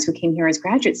my parents who came here as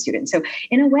graduate students. So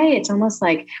in a way, it's almost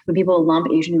like when people lump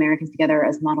Asian Americans together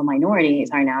as model minorities.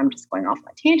 Sorry, now I'm just going off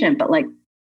on a tangent, but like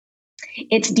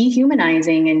it's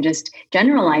dehumanizing and just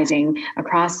generalizing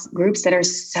across groups that are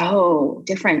so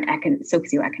different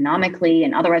socioeconomically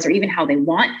and otherwise, or even how they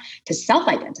want to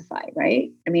self-identify,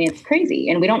 right? I mean, it's crazy.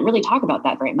 And we don't really talk about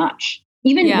that very much.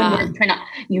 Even when we're trying to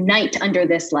unite under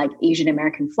this like Asian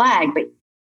American flag, but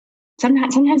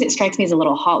sometimes it strikes me as a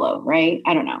little hollow, right?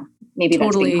 I don't know. Maybe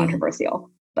that's being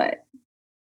controversial, but.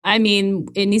 I mean,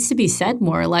 it needs to be said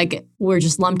more, like we're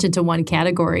just lumped into one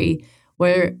category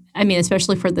where, I mean,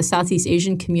 especially for the Southeast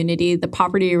Asian community, the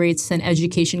poverty rates and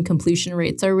education completion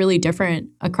rates are really different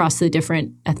across the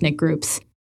different ethnic groups.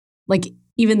 Like,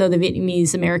 even though the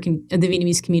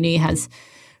Vietnamese community has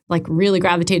like really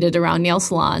gravitated around nail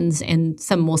salons, and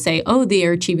some will say, oh, they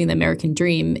are achieving the American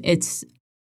dream. It's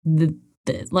the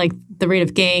rate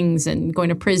of gangs and going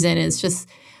to prison. It's just,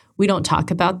 we don't talk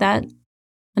about that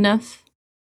enough.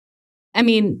 I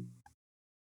mean,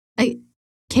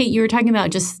 Kate, you were talking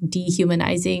about just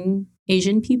dehumanizing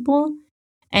Asian people.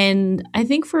 And I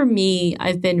think for me,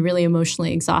 I've been really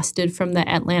emotionally exhausted from the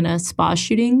Atlanta spa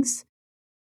shootings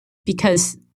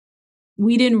because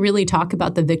we didn't really talk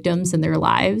about the victims and their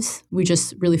lives. We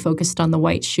just really focused on the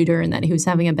white shooter and that he was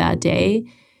having a bad day.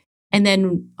 And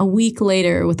then a week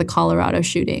later with the Colorado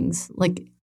shootings, like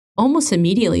almost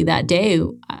immediately that day,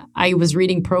 I was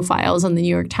reading profiles on the New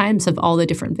York Times of all the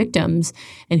different victims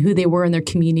and who they were in their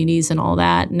communities and all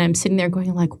that. And I'm sitting there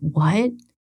going like, what?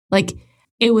 Like,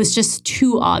 it was just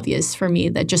too obvious for me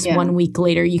that just 1 week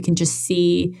later, you can just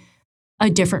see a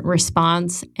different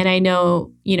response. And I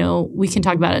know, we can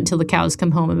talk about it until the cows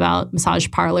come home about massage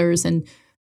parlors and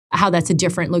how that's a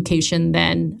different location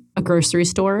than a grocery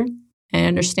store. I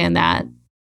understand that.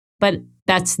 But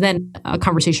that's then a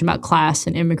conversation about class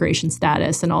and immigration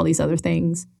status and all these other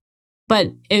things.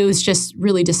 But it was just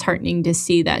really disheartening to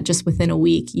see that just within a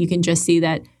week, you can just see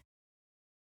that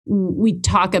we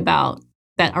talk about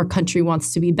that our country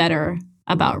wants to be better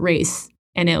about race.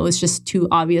 And it was just too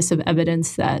obvious of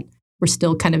evidence that we're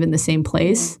still kind of in the same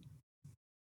place.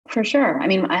 For sure. I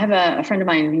mean, I have a friend of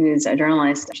mine who's a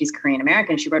journalist. She's Korean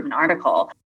American. She wrote an article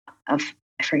of,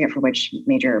 I forget for which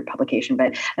major publication,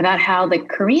 but about how the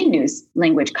Korean news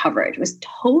language coverage was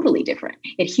totally different.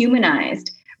 It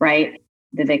humanized, right,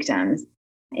 the victims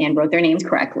and wrote their names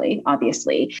correctly,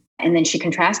 obviously. And then she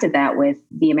contrasted that with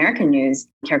the American news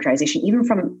characterization, even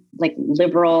from like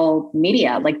liberal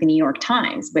media, like the New York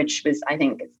Times, which was, I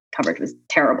think, coverage was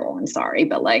terrible. I'm sorry,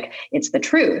 but like, it's the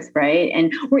truth, right?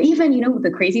 And or even,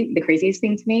 the craziest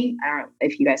thing to me, I don't know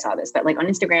if you guys saw this, but like on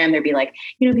Instagram, there'd be like,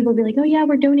 people would be like, oh yeah,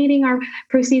 we're donating our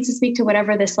proceeds to speak to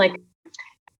whatever this like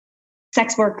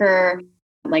sex worker,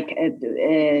 like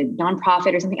a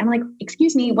nonprofit or something. I'm like,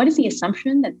 excuse me, what is the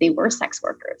assumption that they were sex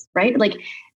workers, right? Like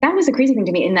that was the crazy thing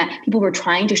to me, in that people were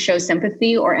trying to show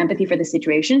sympathy or empathy for the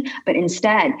situation, but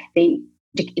instead they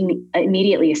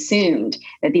immediately assumed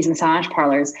that these massage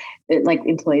parlors, like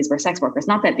employees, were sex workers.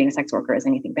 Not that being a sex worker is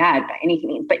anything bad by any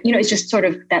means, but it's just sort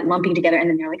of that lumping together. And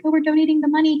then they're like, oh, we're donating the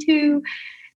money to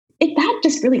it. That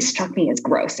just really struck me as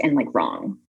gross and like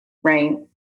wrong, right?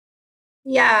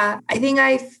 Yeah, I think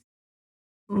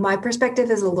my perspective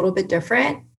is a little bit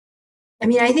different. I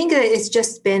mean, I think that it's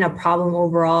just been a problem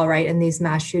overall, right, in these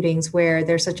mass shootings where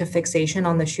there's such a fixation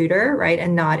on the shooter, right,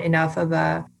 and not enough of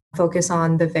a focus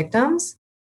on the victims.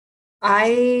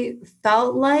 I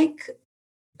felt like,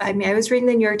 I was reading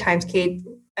the New York Times, Kate.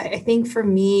 I think for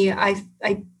me, I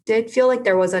did feel like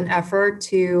there was an effort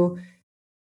to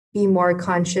be more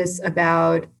conscious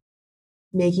about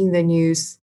making the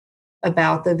news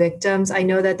about the victims. I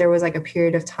know that there was like a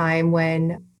period of time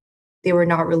when they were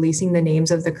not releasing the names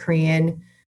of the Korean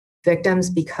victims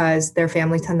because their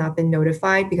families had not been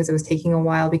notified, because it was taking a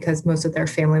while because most of their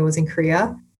family was in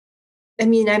Korea. I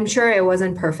mean, I'm sure it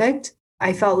wasn't perfect.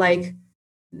 I felt like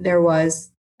there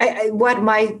was, what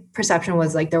my perception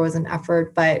was like, there was an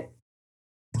effort, but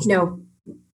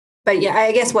yeah,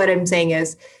 I guess what I'm saying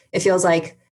is it feels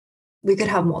like we could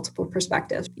have multiple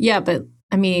perspectives. Yeah, but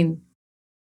I mean,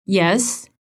 yes.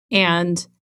 And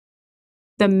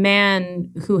the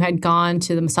man who had gone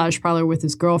to the massage parlor with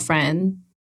his girlfriend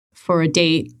for a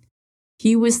date,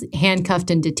 he was handcuffed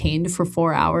and detained for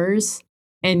 4 hours,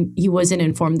 and he wasn't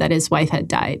informed that his wife had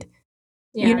died.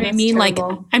 Yeah, you know what I mean? Terrible.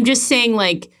 Like, I'm just saying,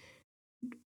 like,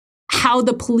 how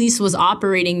the police was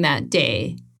operating that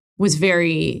day was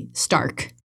very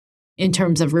stark in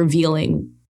terms of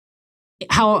revealing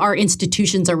how our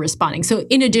institutions are responding. So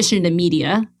in addition to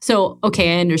media, so,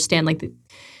 okay, I understand like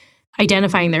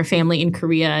identifying their family in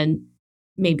Korea and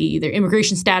maybe their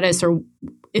immigration status, or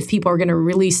if people are going to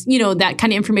release, that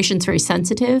kind of information is very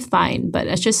sensitive, fine. But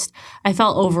it's just, I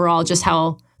felt overall just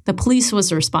how the police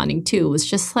was responding too was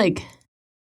just like,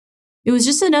 it was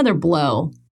just another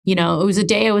blow. It was a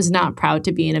day I was not proud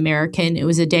to be an American. It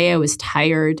was a day I was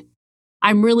tired.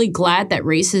 I'm really glad that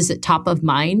race is at top of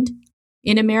mind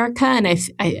in America. And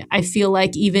I feel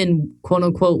like even quote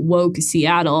unquote woke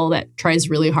Seattle that tries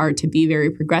really hard to be very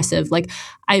progressive, like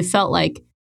I felt like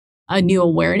a new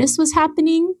awareness was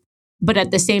happening. But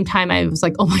at the same time, I was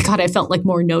like, oh my God, I felt like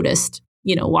more noticed,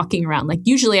 walking around. Like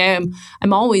usually I'm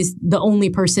always the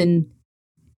only person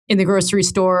in the grocery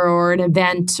store or an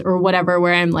event or whatever,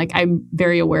 where I'm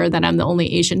very aware that I'm the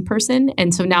only Asian person.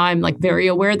 And so now I'm like very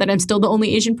aware that I'm still the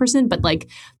only Asian person, but like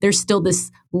there's still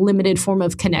this limited form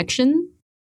of connection.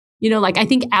 Like I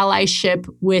think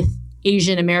allyship with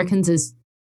Asian Americans is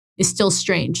still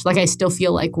strange. Like I still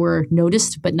feel like we're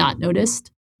noticed, but not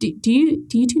noticed. Do you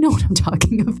two know what I'm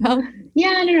talking about?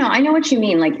 Yeah, I don't know. I know what you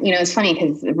mean. Like, it's funny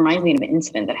because it reminds me of an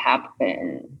incident that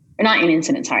happened. Or not an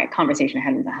incident, sorry, a conversation I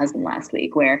had with my husband last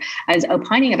week where I was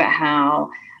opining about how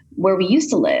where we used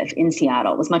to live in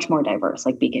Seattle was much more diverse,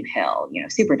 like Beacon Hill,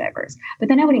 super diverse. But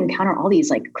then I would encounter all these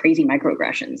like crazy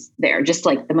microaggressions there, just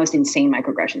like the most insane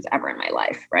microaggressions ever in my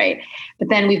life, right? But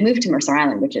then we've moved to Mercer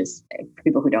Island, which is, for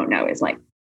people who don't know, is like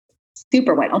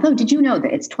super white. Although, did you know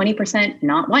that it's 20%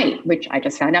 not white, which I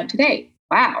just found out today?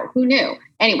 Wow, who knew?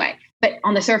 Anyway, but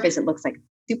on the surface, it looks like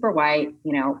super white,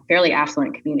 fairly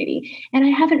affluent community. And I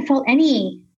haven't felt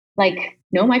any, like,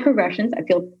 no microaggressions. I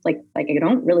feel like I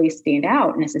don't really stand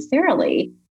out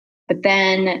necessarily. But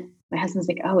then my husband's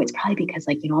like, oh, it's probably because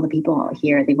all the people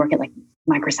here, they work at like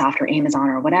Microsoft or Amazon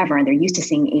or whatever, and they're used to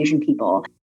seeing Asian people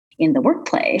in the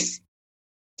workplace.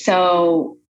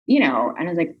 So, and I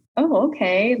was like, oh,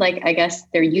 okay. Like, I guess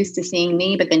they're used to seeing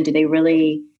me, but then do they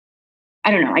really,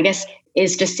 I don't know, I guess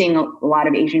is just seeing a lot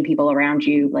of Asian people around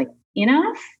you like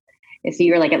enough? So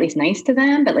you're like at least nice to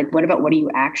them, but like, what are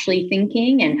you actually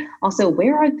thinking? And also,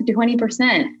 where are the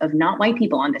 20% of not white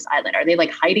people on this island? Are they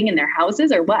like hiding in their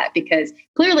houses or what? Because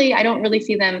clearly I don't really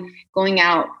see them going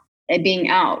out and being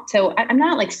out. So I'm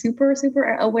not like super, super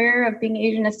aware of being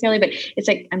Asian necessarily, but it's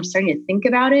like, I'm starting to think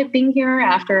about it being here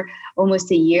after almost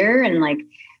a year. And like,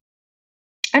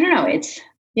 I don't know,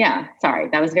 yeah, sorry,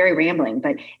 that was very rambling,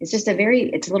 but it's just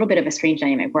it's a little bit of a strange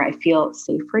dynamic where I feel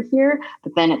safer here,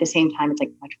 but then at the same time, it's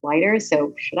like much whiter.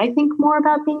 So should I think more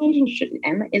about being Asian?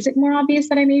 Is it more obvious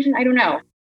that I'm Asian? I don't know.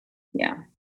 Yeah.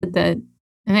 And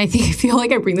I feel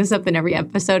like I bring this up in every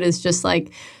episode, is just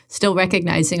like still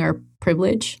recognizing our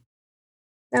privilege.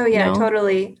 Oh yeah,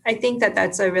 totally. I think that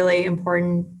that's a really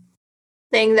important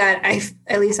thing that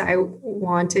at least I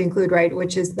want to include, right?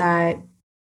 Which is that,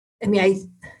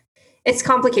 it's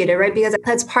complicated, right? Because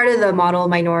that's part of the model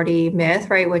minority myth,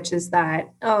 right? Which is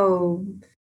that, oh,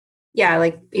 yeah,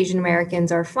 like Asian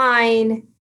Americans are fine.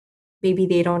 Maybe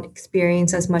they don't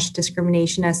experience as much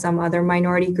discrimination as some other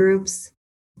minority groups.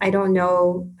 I don't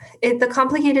know. The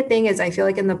complicated thing is I feel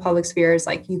like in the public sphere is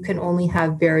like you can only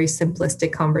have very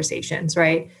simplistic conversations,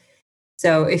 right?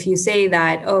 So if you say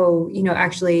that, oh,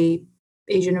 actually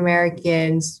Asian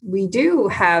Americans, we do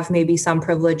have maybe some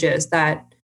privileges that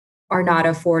are not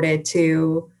afforded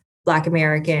to Black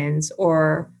Americans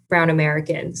or Brown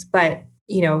Americans. But,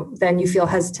 then you feel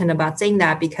hesitant about saying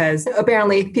that because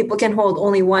apparently people can hold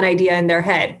only one idea in their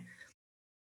head.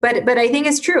 But I think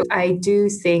it's true. I do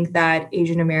think that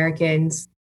Asian Americans,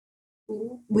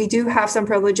 we do have some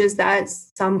privileges that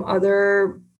some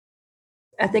other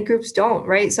ethnic groups don't,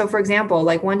 right? So for example,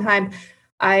 like one time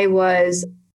I was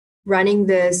running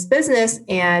this business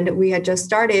and we had just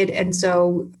started. And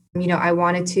so I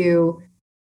wanted to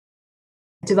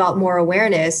develop more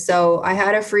awareness. So I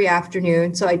had a free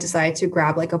afternoon. So I decided to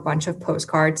grab like a bunch of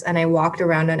postcards and I walked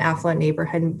around an affluent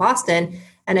neighborhood in Boston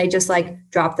and I just like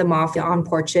dropped them off on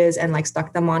porches and like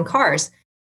stuck them on cars.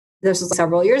 This was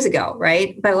several years ago,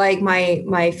 right? But like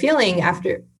my feeling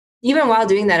after, even while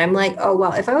doing that, I'm like, oh,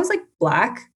 well, if I was like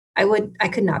Black, I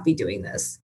could not be doing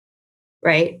this,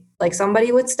 right? Like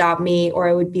somebody would stop me or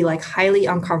it would be like highly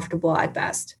uncomfortable at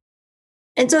best.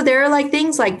 And so there are like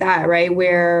things like that, right?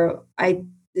 Where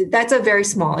that's a very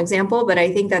small example, but I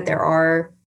think that there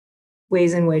are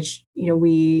ways in which,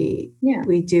 we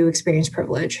do experience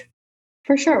privilege.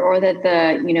 For sure. Or that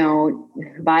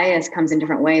the, bias comes in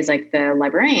different ways. Like the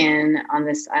librarian on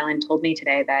this island told me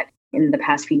today that in the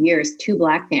past few years, 2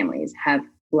 Black families have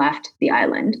left the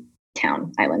island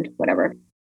town, island, whatever.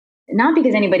 Not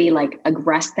because anybody like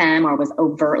aggressed them or was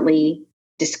overtly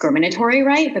discriminatory,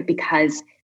 right? But because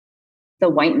the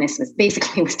whiteness was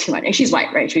too much. And she's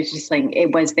white, right? She was just like,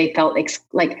 they felt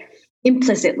like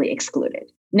implicitly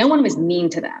excluded. No one was mean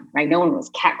to them, right? No one was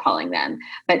catcalling them,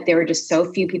 but there were just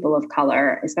so few people of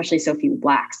color, especially so few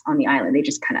Blacks on the island. They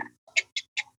just kind of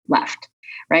left,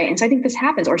 right? And so I think this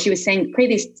happens. Or she was saying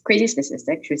crazy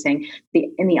statistic. She was saying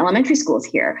in the elementary schools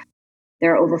here,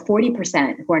 there are over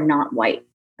 40% who are not white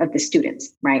of the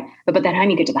students, right? But by the time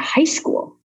you get to the high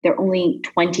school, there are only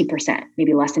 20%,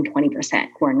 maybe less than 20%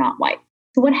 who are not white.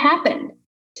 So what happened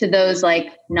to those like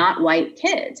not white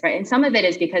kids, right? And some of it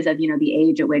is because of, the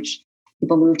age at which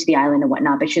people move to the island and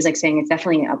whatnot. But she's like saying it's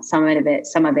definitely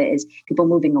some of it is people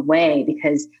moving away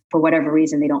because for whatever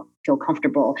reason, they don't feel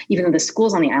comfortable, even though the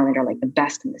schools on the island are like the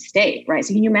best in the state, right?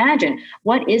 So can you imagine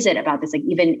what is it about this, like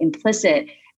even implicit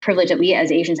privilege that we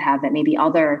as Asians have that maybe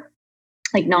other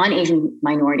like non-Asian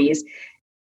minorities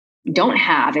don't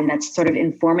have, and that's sort of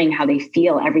informing how they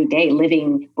feel every day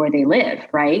living where they live,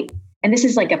 right? And this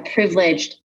is like a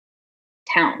privileged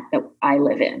town that I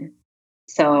live in.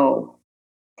 So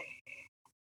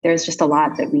there's just a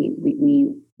lot that we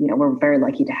we're very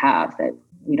lucky to have that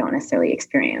we don't necessarily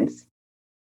experience.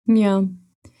 Yeah.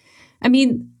 I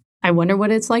mean, I wonder what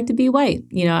it's like to be white.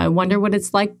 I wonder what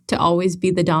it's like to always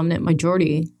be the dominant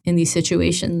majority in these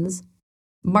situations.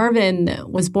 Marvin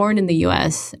was born in the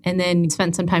US and then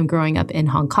spent some time growing up in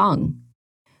Hong Kong.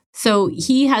 So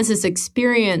he has this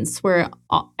experience where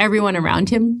everyone around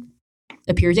him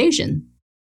appears Asian.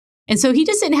 And so he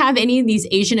doesn't have any of these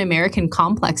Asian American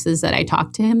complexes that I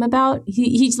talked to him about.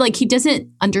 He doesn't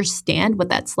understand what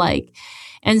that's like.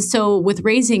 And so with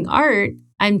raising Art,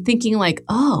 I'm thinking like,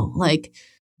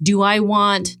 do I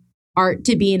want Art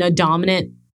to be in a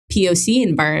dominant POC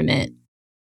environment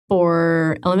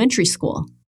for elementary school?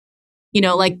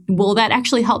 Will that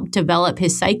actually help develop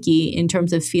his psyche in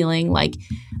terms of feeling like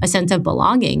a sense of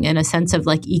belonging and a sense of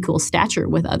like equal stature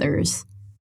with others?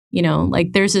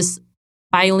 There's this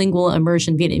bilingual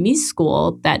immersion Vietnamese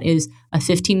school that is a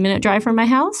 15-minute drive from my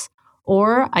house,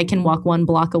 or I can walk 1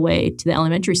 block away to the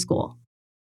elementary school.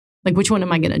 Like, which one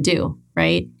am I going to do,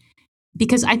 right?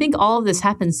 Because I think all of this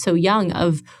happens so young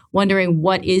of wondering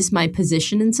what is my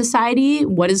position in society,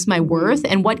 what is my worth,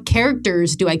 and what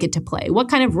characters do I get to play? What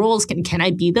kind of roles can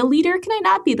I be the leader? Can I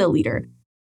not be the leader?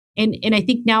 And I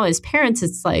think now as parents,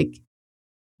 it's like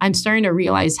I'm starting to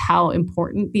realize how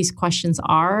important these questions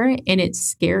are, and it's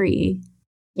scary.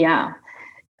 Yeah,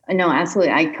 no,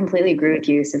 absolutely. I completely agree with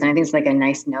you, Susan. I think it's like a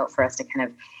nice note for us to kind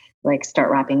of like start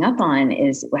wrapping up on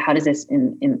is how does this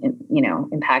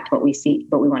impact what we see,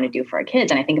 what we want to do for our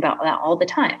kids? And I think about that all the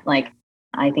time. Like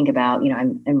I think about,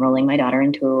 I'm enrolling my daughter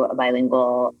into a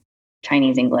bilingual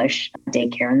Chinese English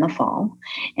daycare in the fall.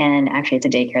 And actually it's a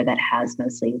daycare that has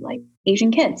mostly like Asian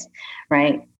kids,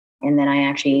 right? And then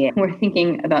we're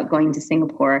thinking about going to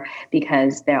Singapore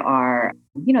because there are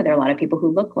a lot of people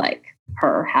who look like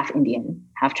her, half Indian,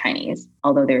 half Chinese,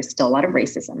 although there's still a lot of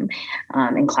racism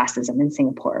and classism in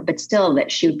Singapore, but still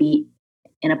that she would be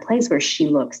in a place where she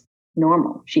looks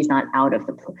normal. She's not out of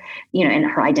the, and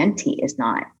her identity is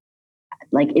not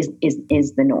like,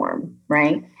 is the norm,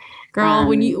 right? Girl,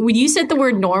 when you said the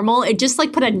word normal, it just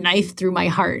like put a knife through my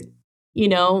heart,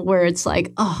 where it's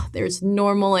like, oh, there's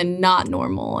normal and not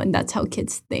normal. And that's how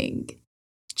kids think.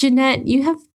 Jeanette, you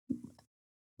have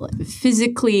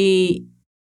physically,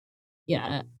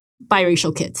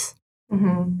 biracial kids,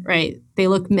 right? They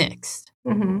look mixed.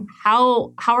 Mm-hmm.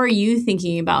 How are you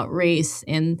thinking about race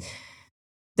and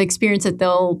the experience that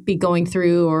they'll be going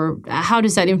through, or how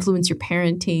does that influence your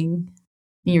parenting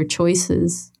and your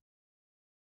choices?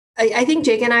 I think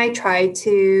Jake and I try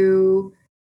to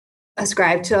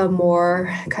ascribe to a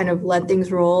more kind of let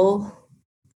things roll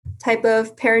type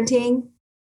of parenting.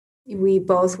 We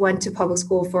both went to public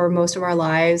school for most of our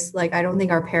lives. Like, I don't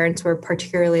think our parents were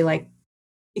particularly like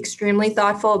extremely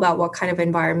thoughtful about what kind of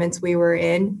environments we were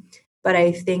in. But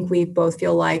I think we both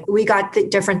feel like we got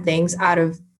different things out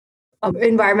of an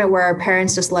environment where our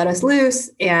parents just let us loose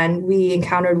and we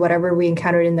encountered whatever we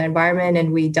encountered in the environment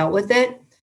and we dealt with it.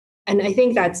 And I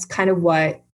think that's kind of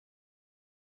what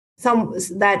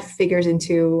that figures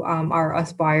into our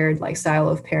aspired like style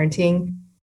of parenting.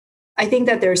 I think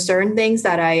that there's certain things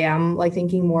that I am like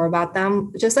thinking more about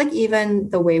them, just like even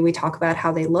the way we talk about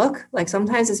how they look. Like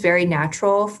sometimes it's very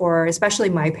natural for especially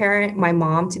my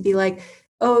mom to be like,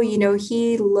 oh,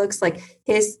 he looks like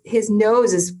his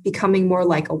nose is becoming more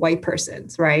like a white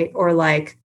person's, right? Or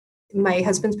like my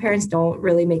husband's parents don't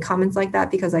really make comments like that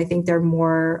because I think they're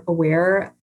more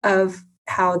aware of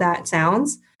how that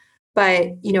sounds.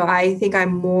 But, I think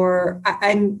I'm more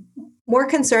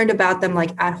concerned about them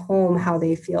like at home, how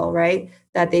they feel, right?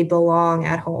 That they belong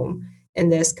at home in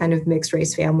this kind of mixed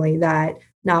race family, that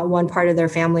not one part of their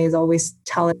family is always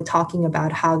talking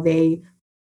about how they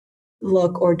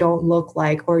look or don't look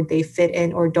like, or they fit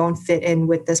in or don't fit in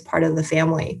with this part of the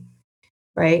family.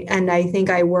 Right. And I think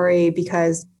I worry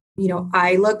because,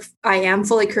 I am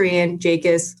fully Korean. Jake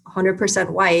is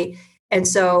 100% white. And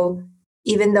so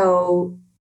even though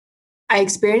I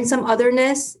experience some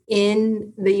otherness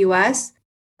in the US,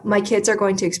 my kids are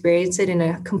going to experience it in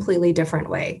a completely different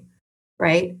way,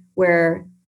 right? Where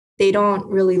they don't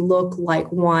really look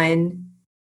like one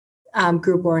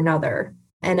group or another.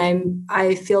 And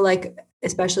I feel like,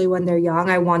 especially when they're young,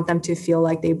 I want them to feel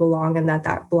like they belong and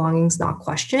that belonging's not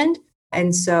questioned.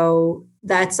 And so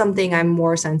that's something I'm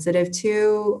more sensitive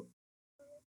to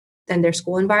than their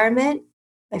school environment.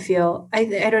 I feel, I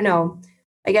don't know.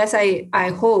 I guess I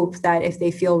hope that if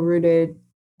they feel rooted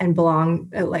and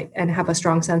belong, and have a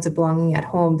strong sense of belonging at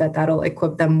home, that'll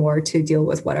equip them more to deal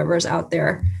with whatever's out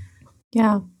there.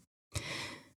 Yeah.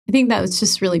 I think that was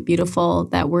just really beautiful,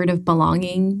 that word of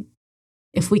belonging.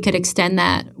 If we could extend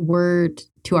that word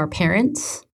to our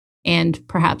parents, and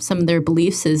perhaps some of their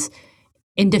beliefs is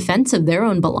in defense of their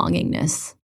own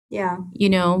belongingness. Yeah.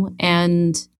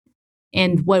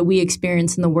 And what we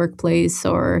experience in the workplace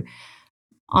or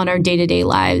on our day-to-day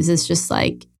lives is just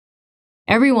like,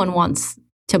 everyone wants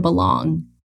to belong.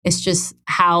 It's just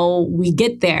how we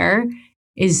get there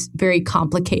is very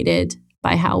complicated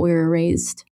by how we were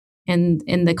raised and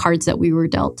in the cards that we were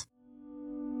dealt.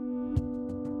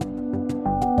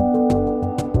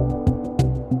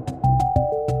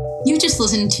 You just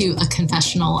listened to a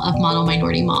confessional of Model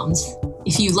Minority Moms.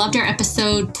 If you loved our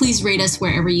episode, please rate us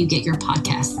wherever you get your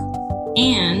podcasts.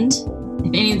 And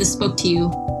if any of this spoke to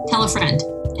you, tell a friend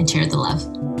and share the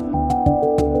love.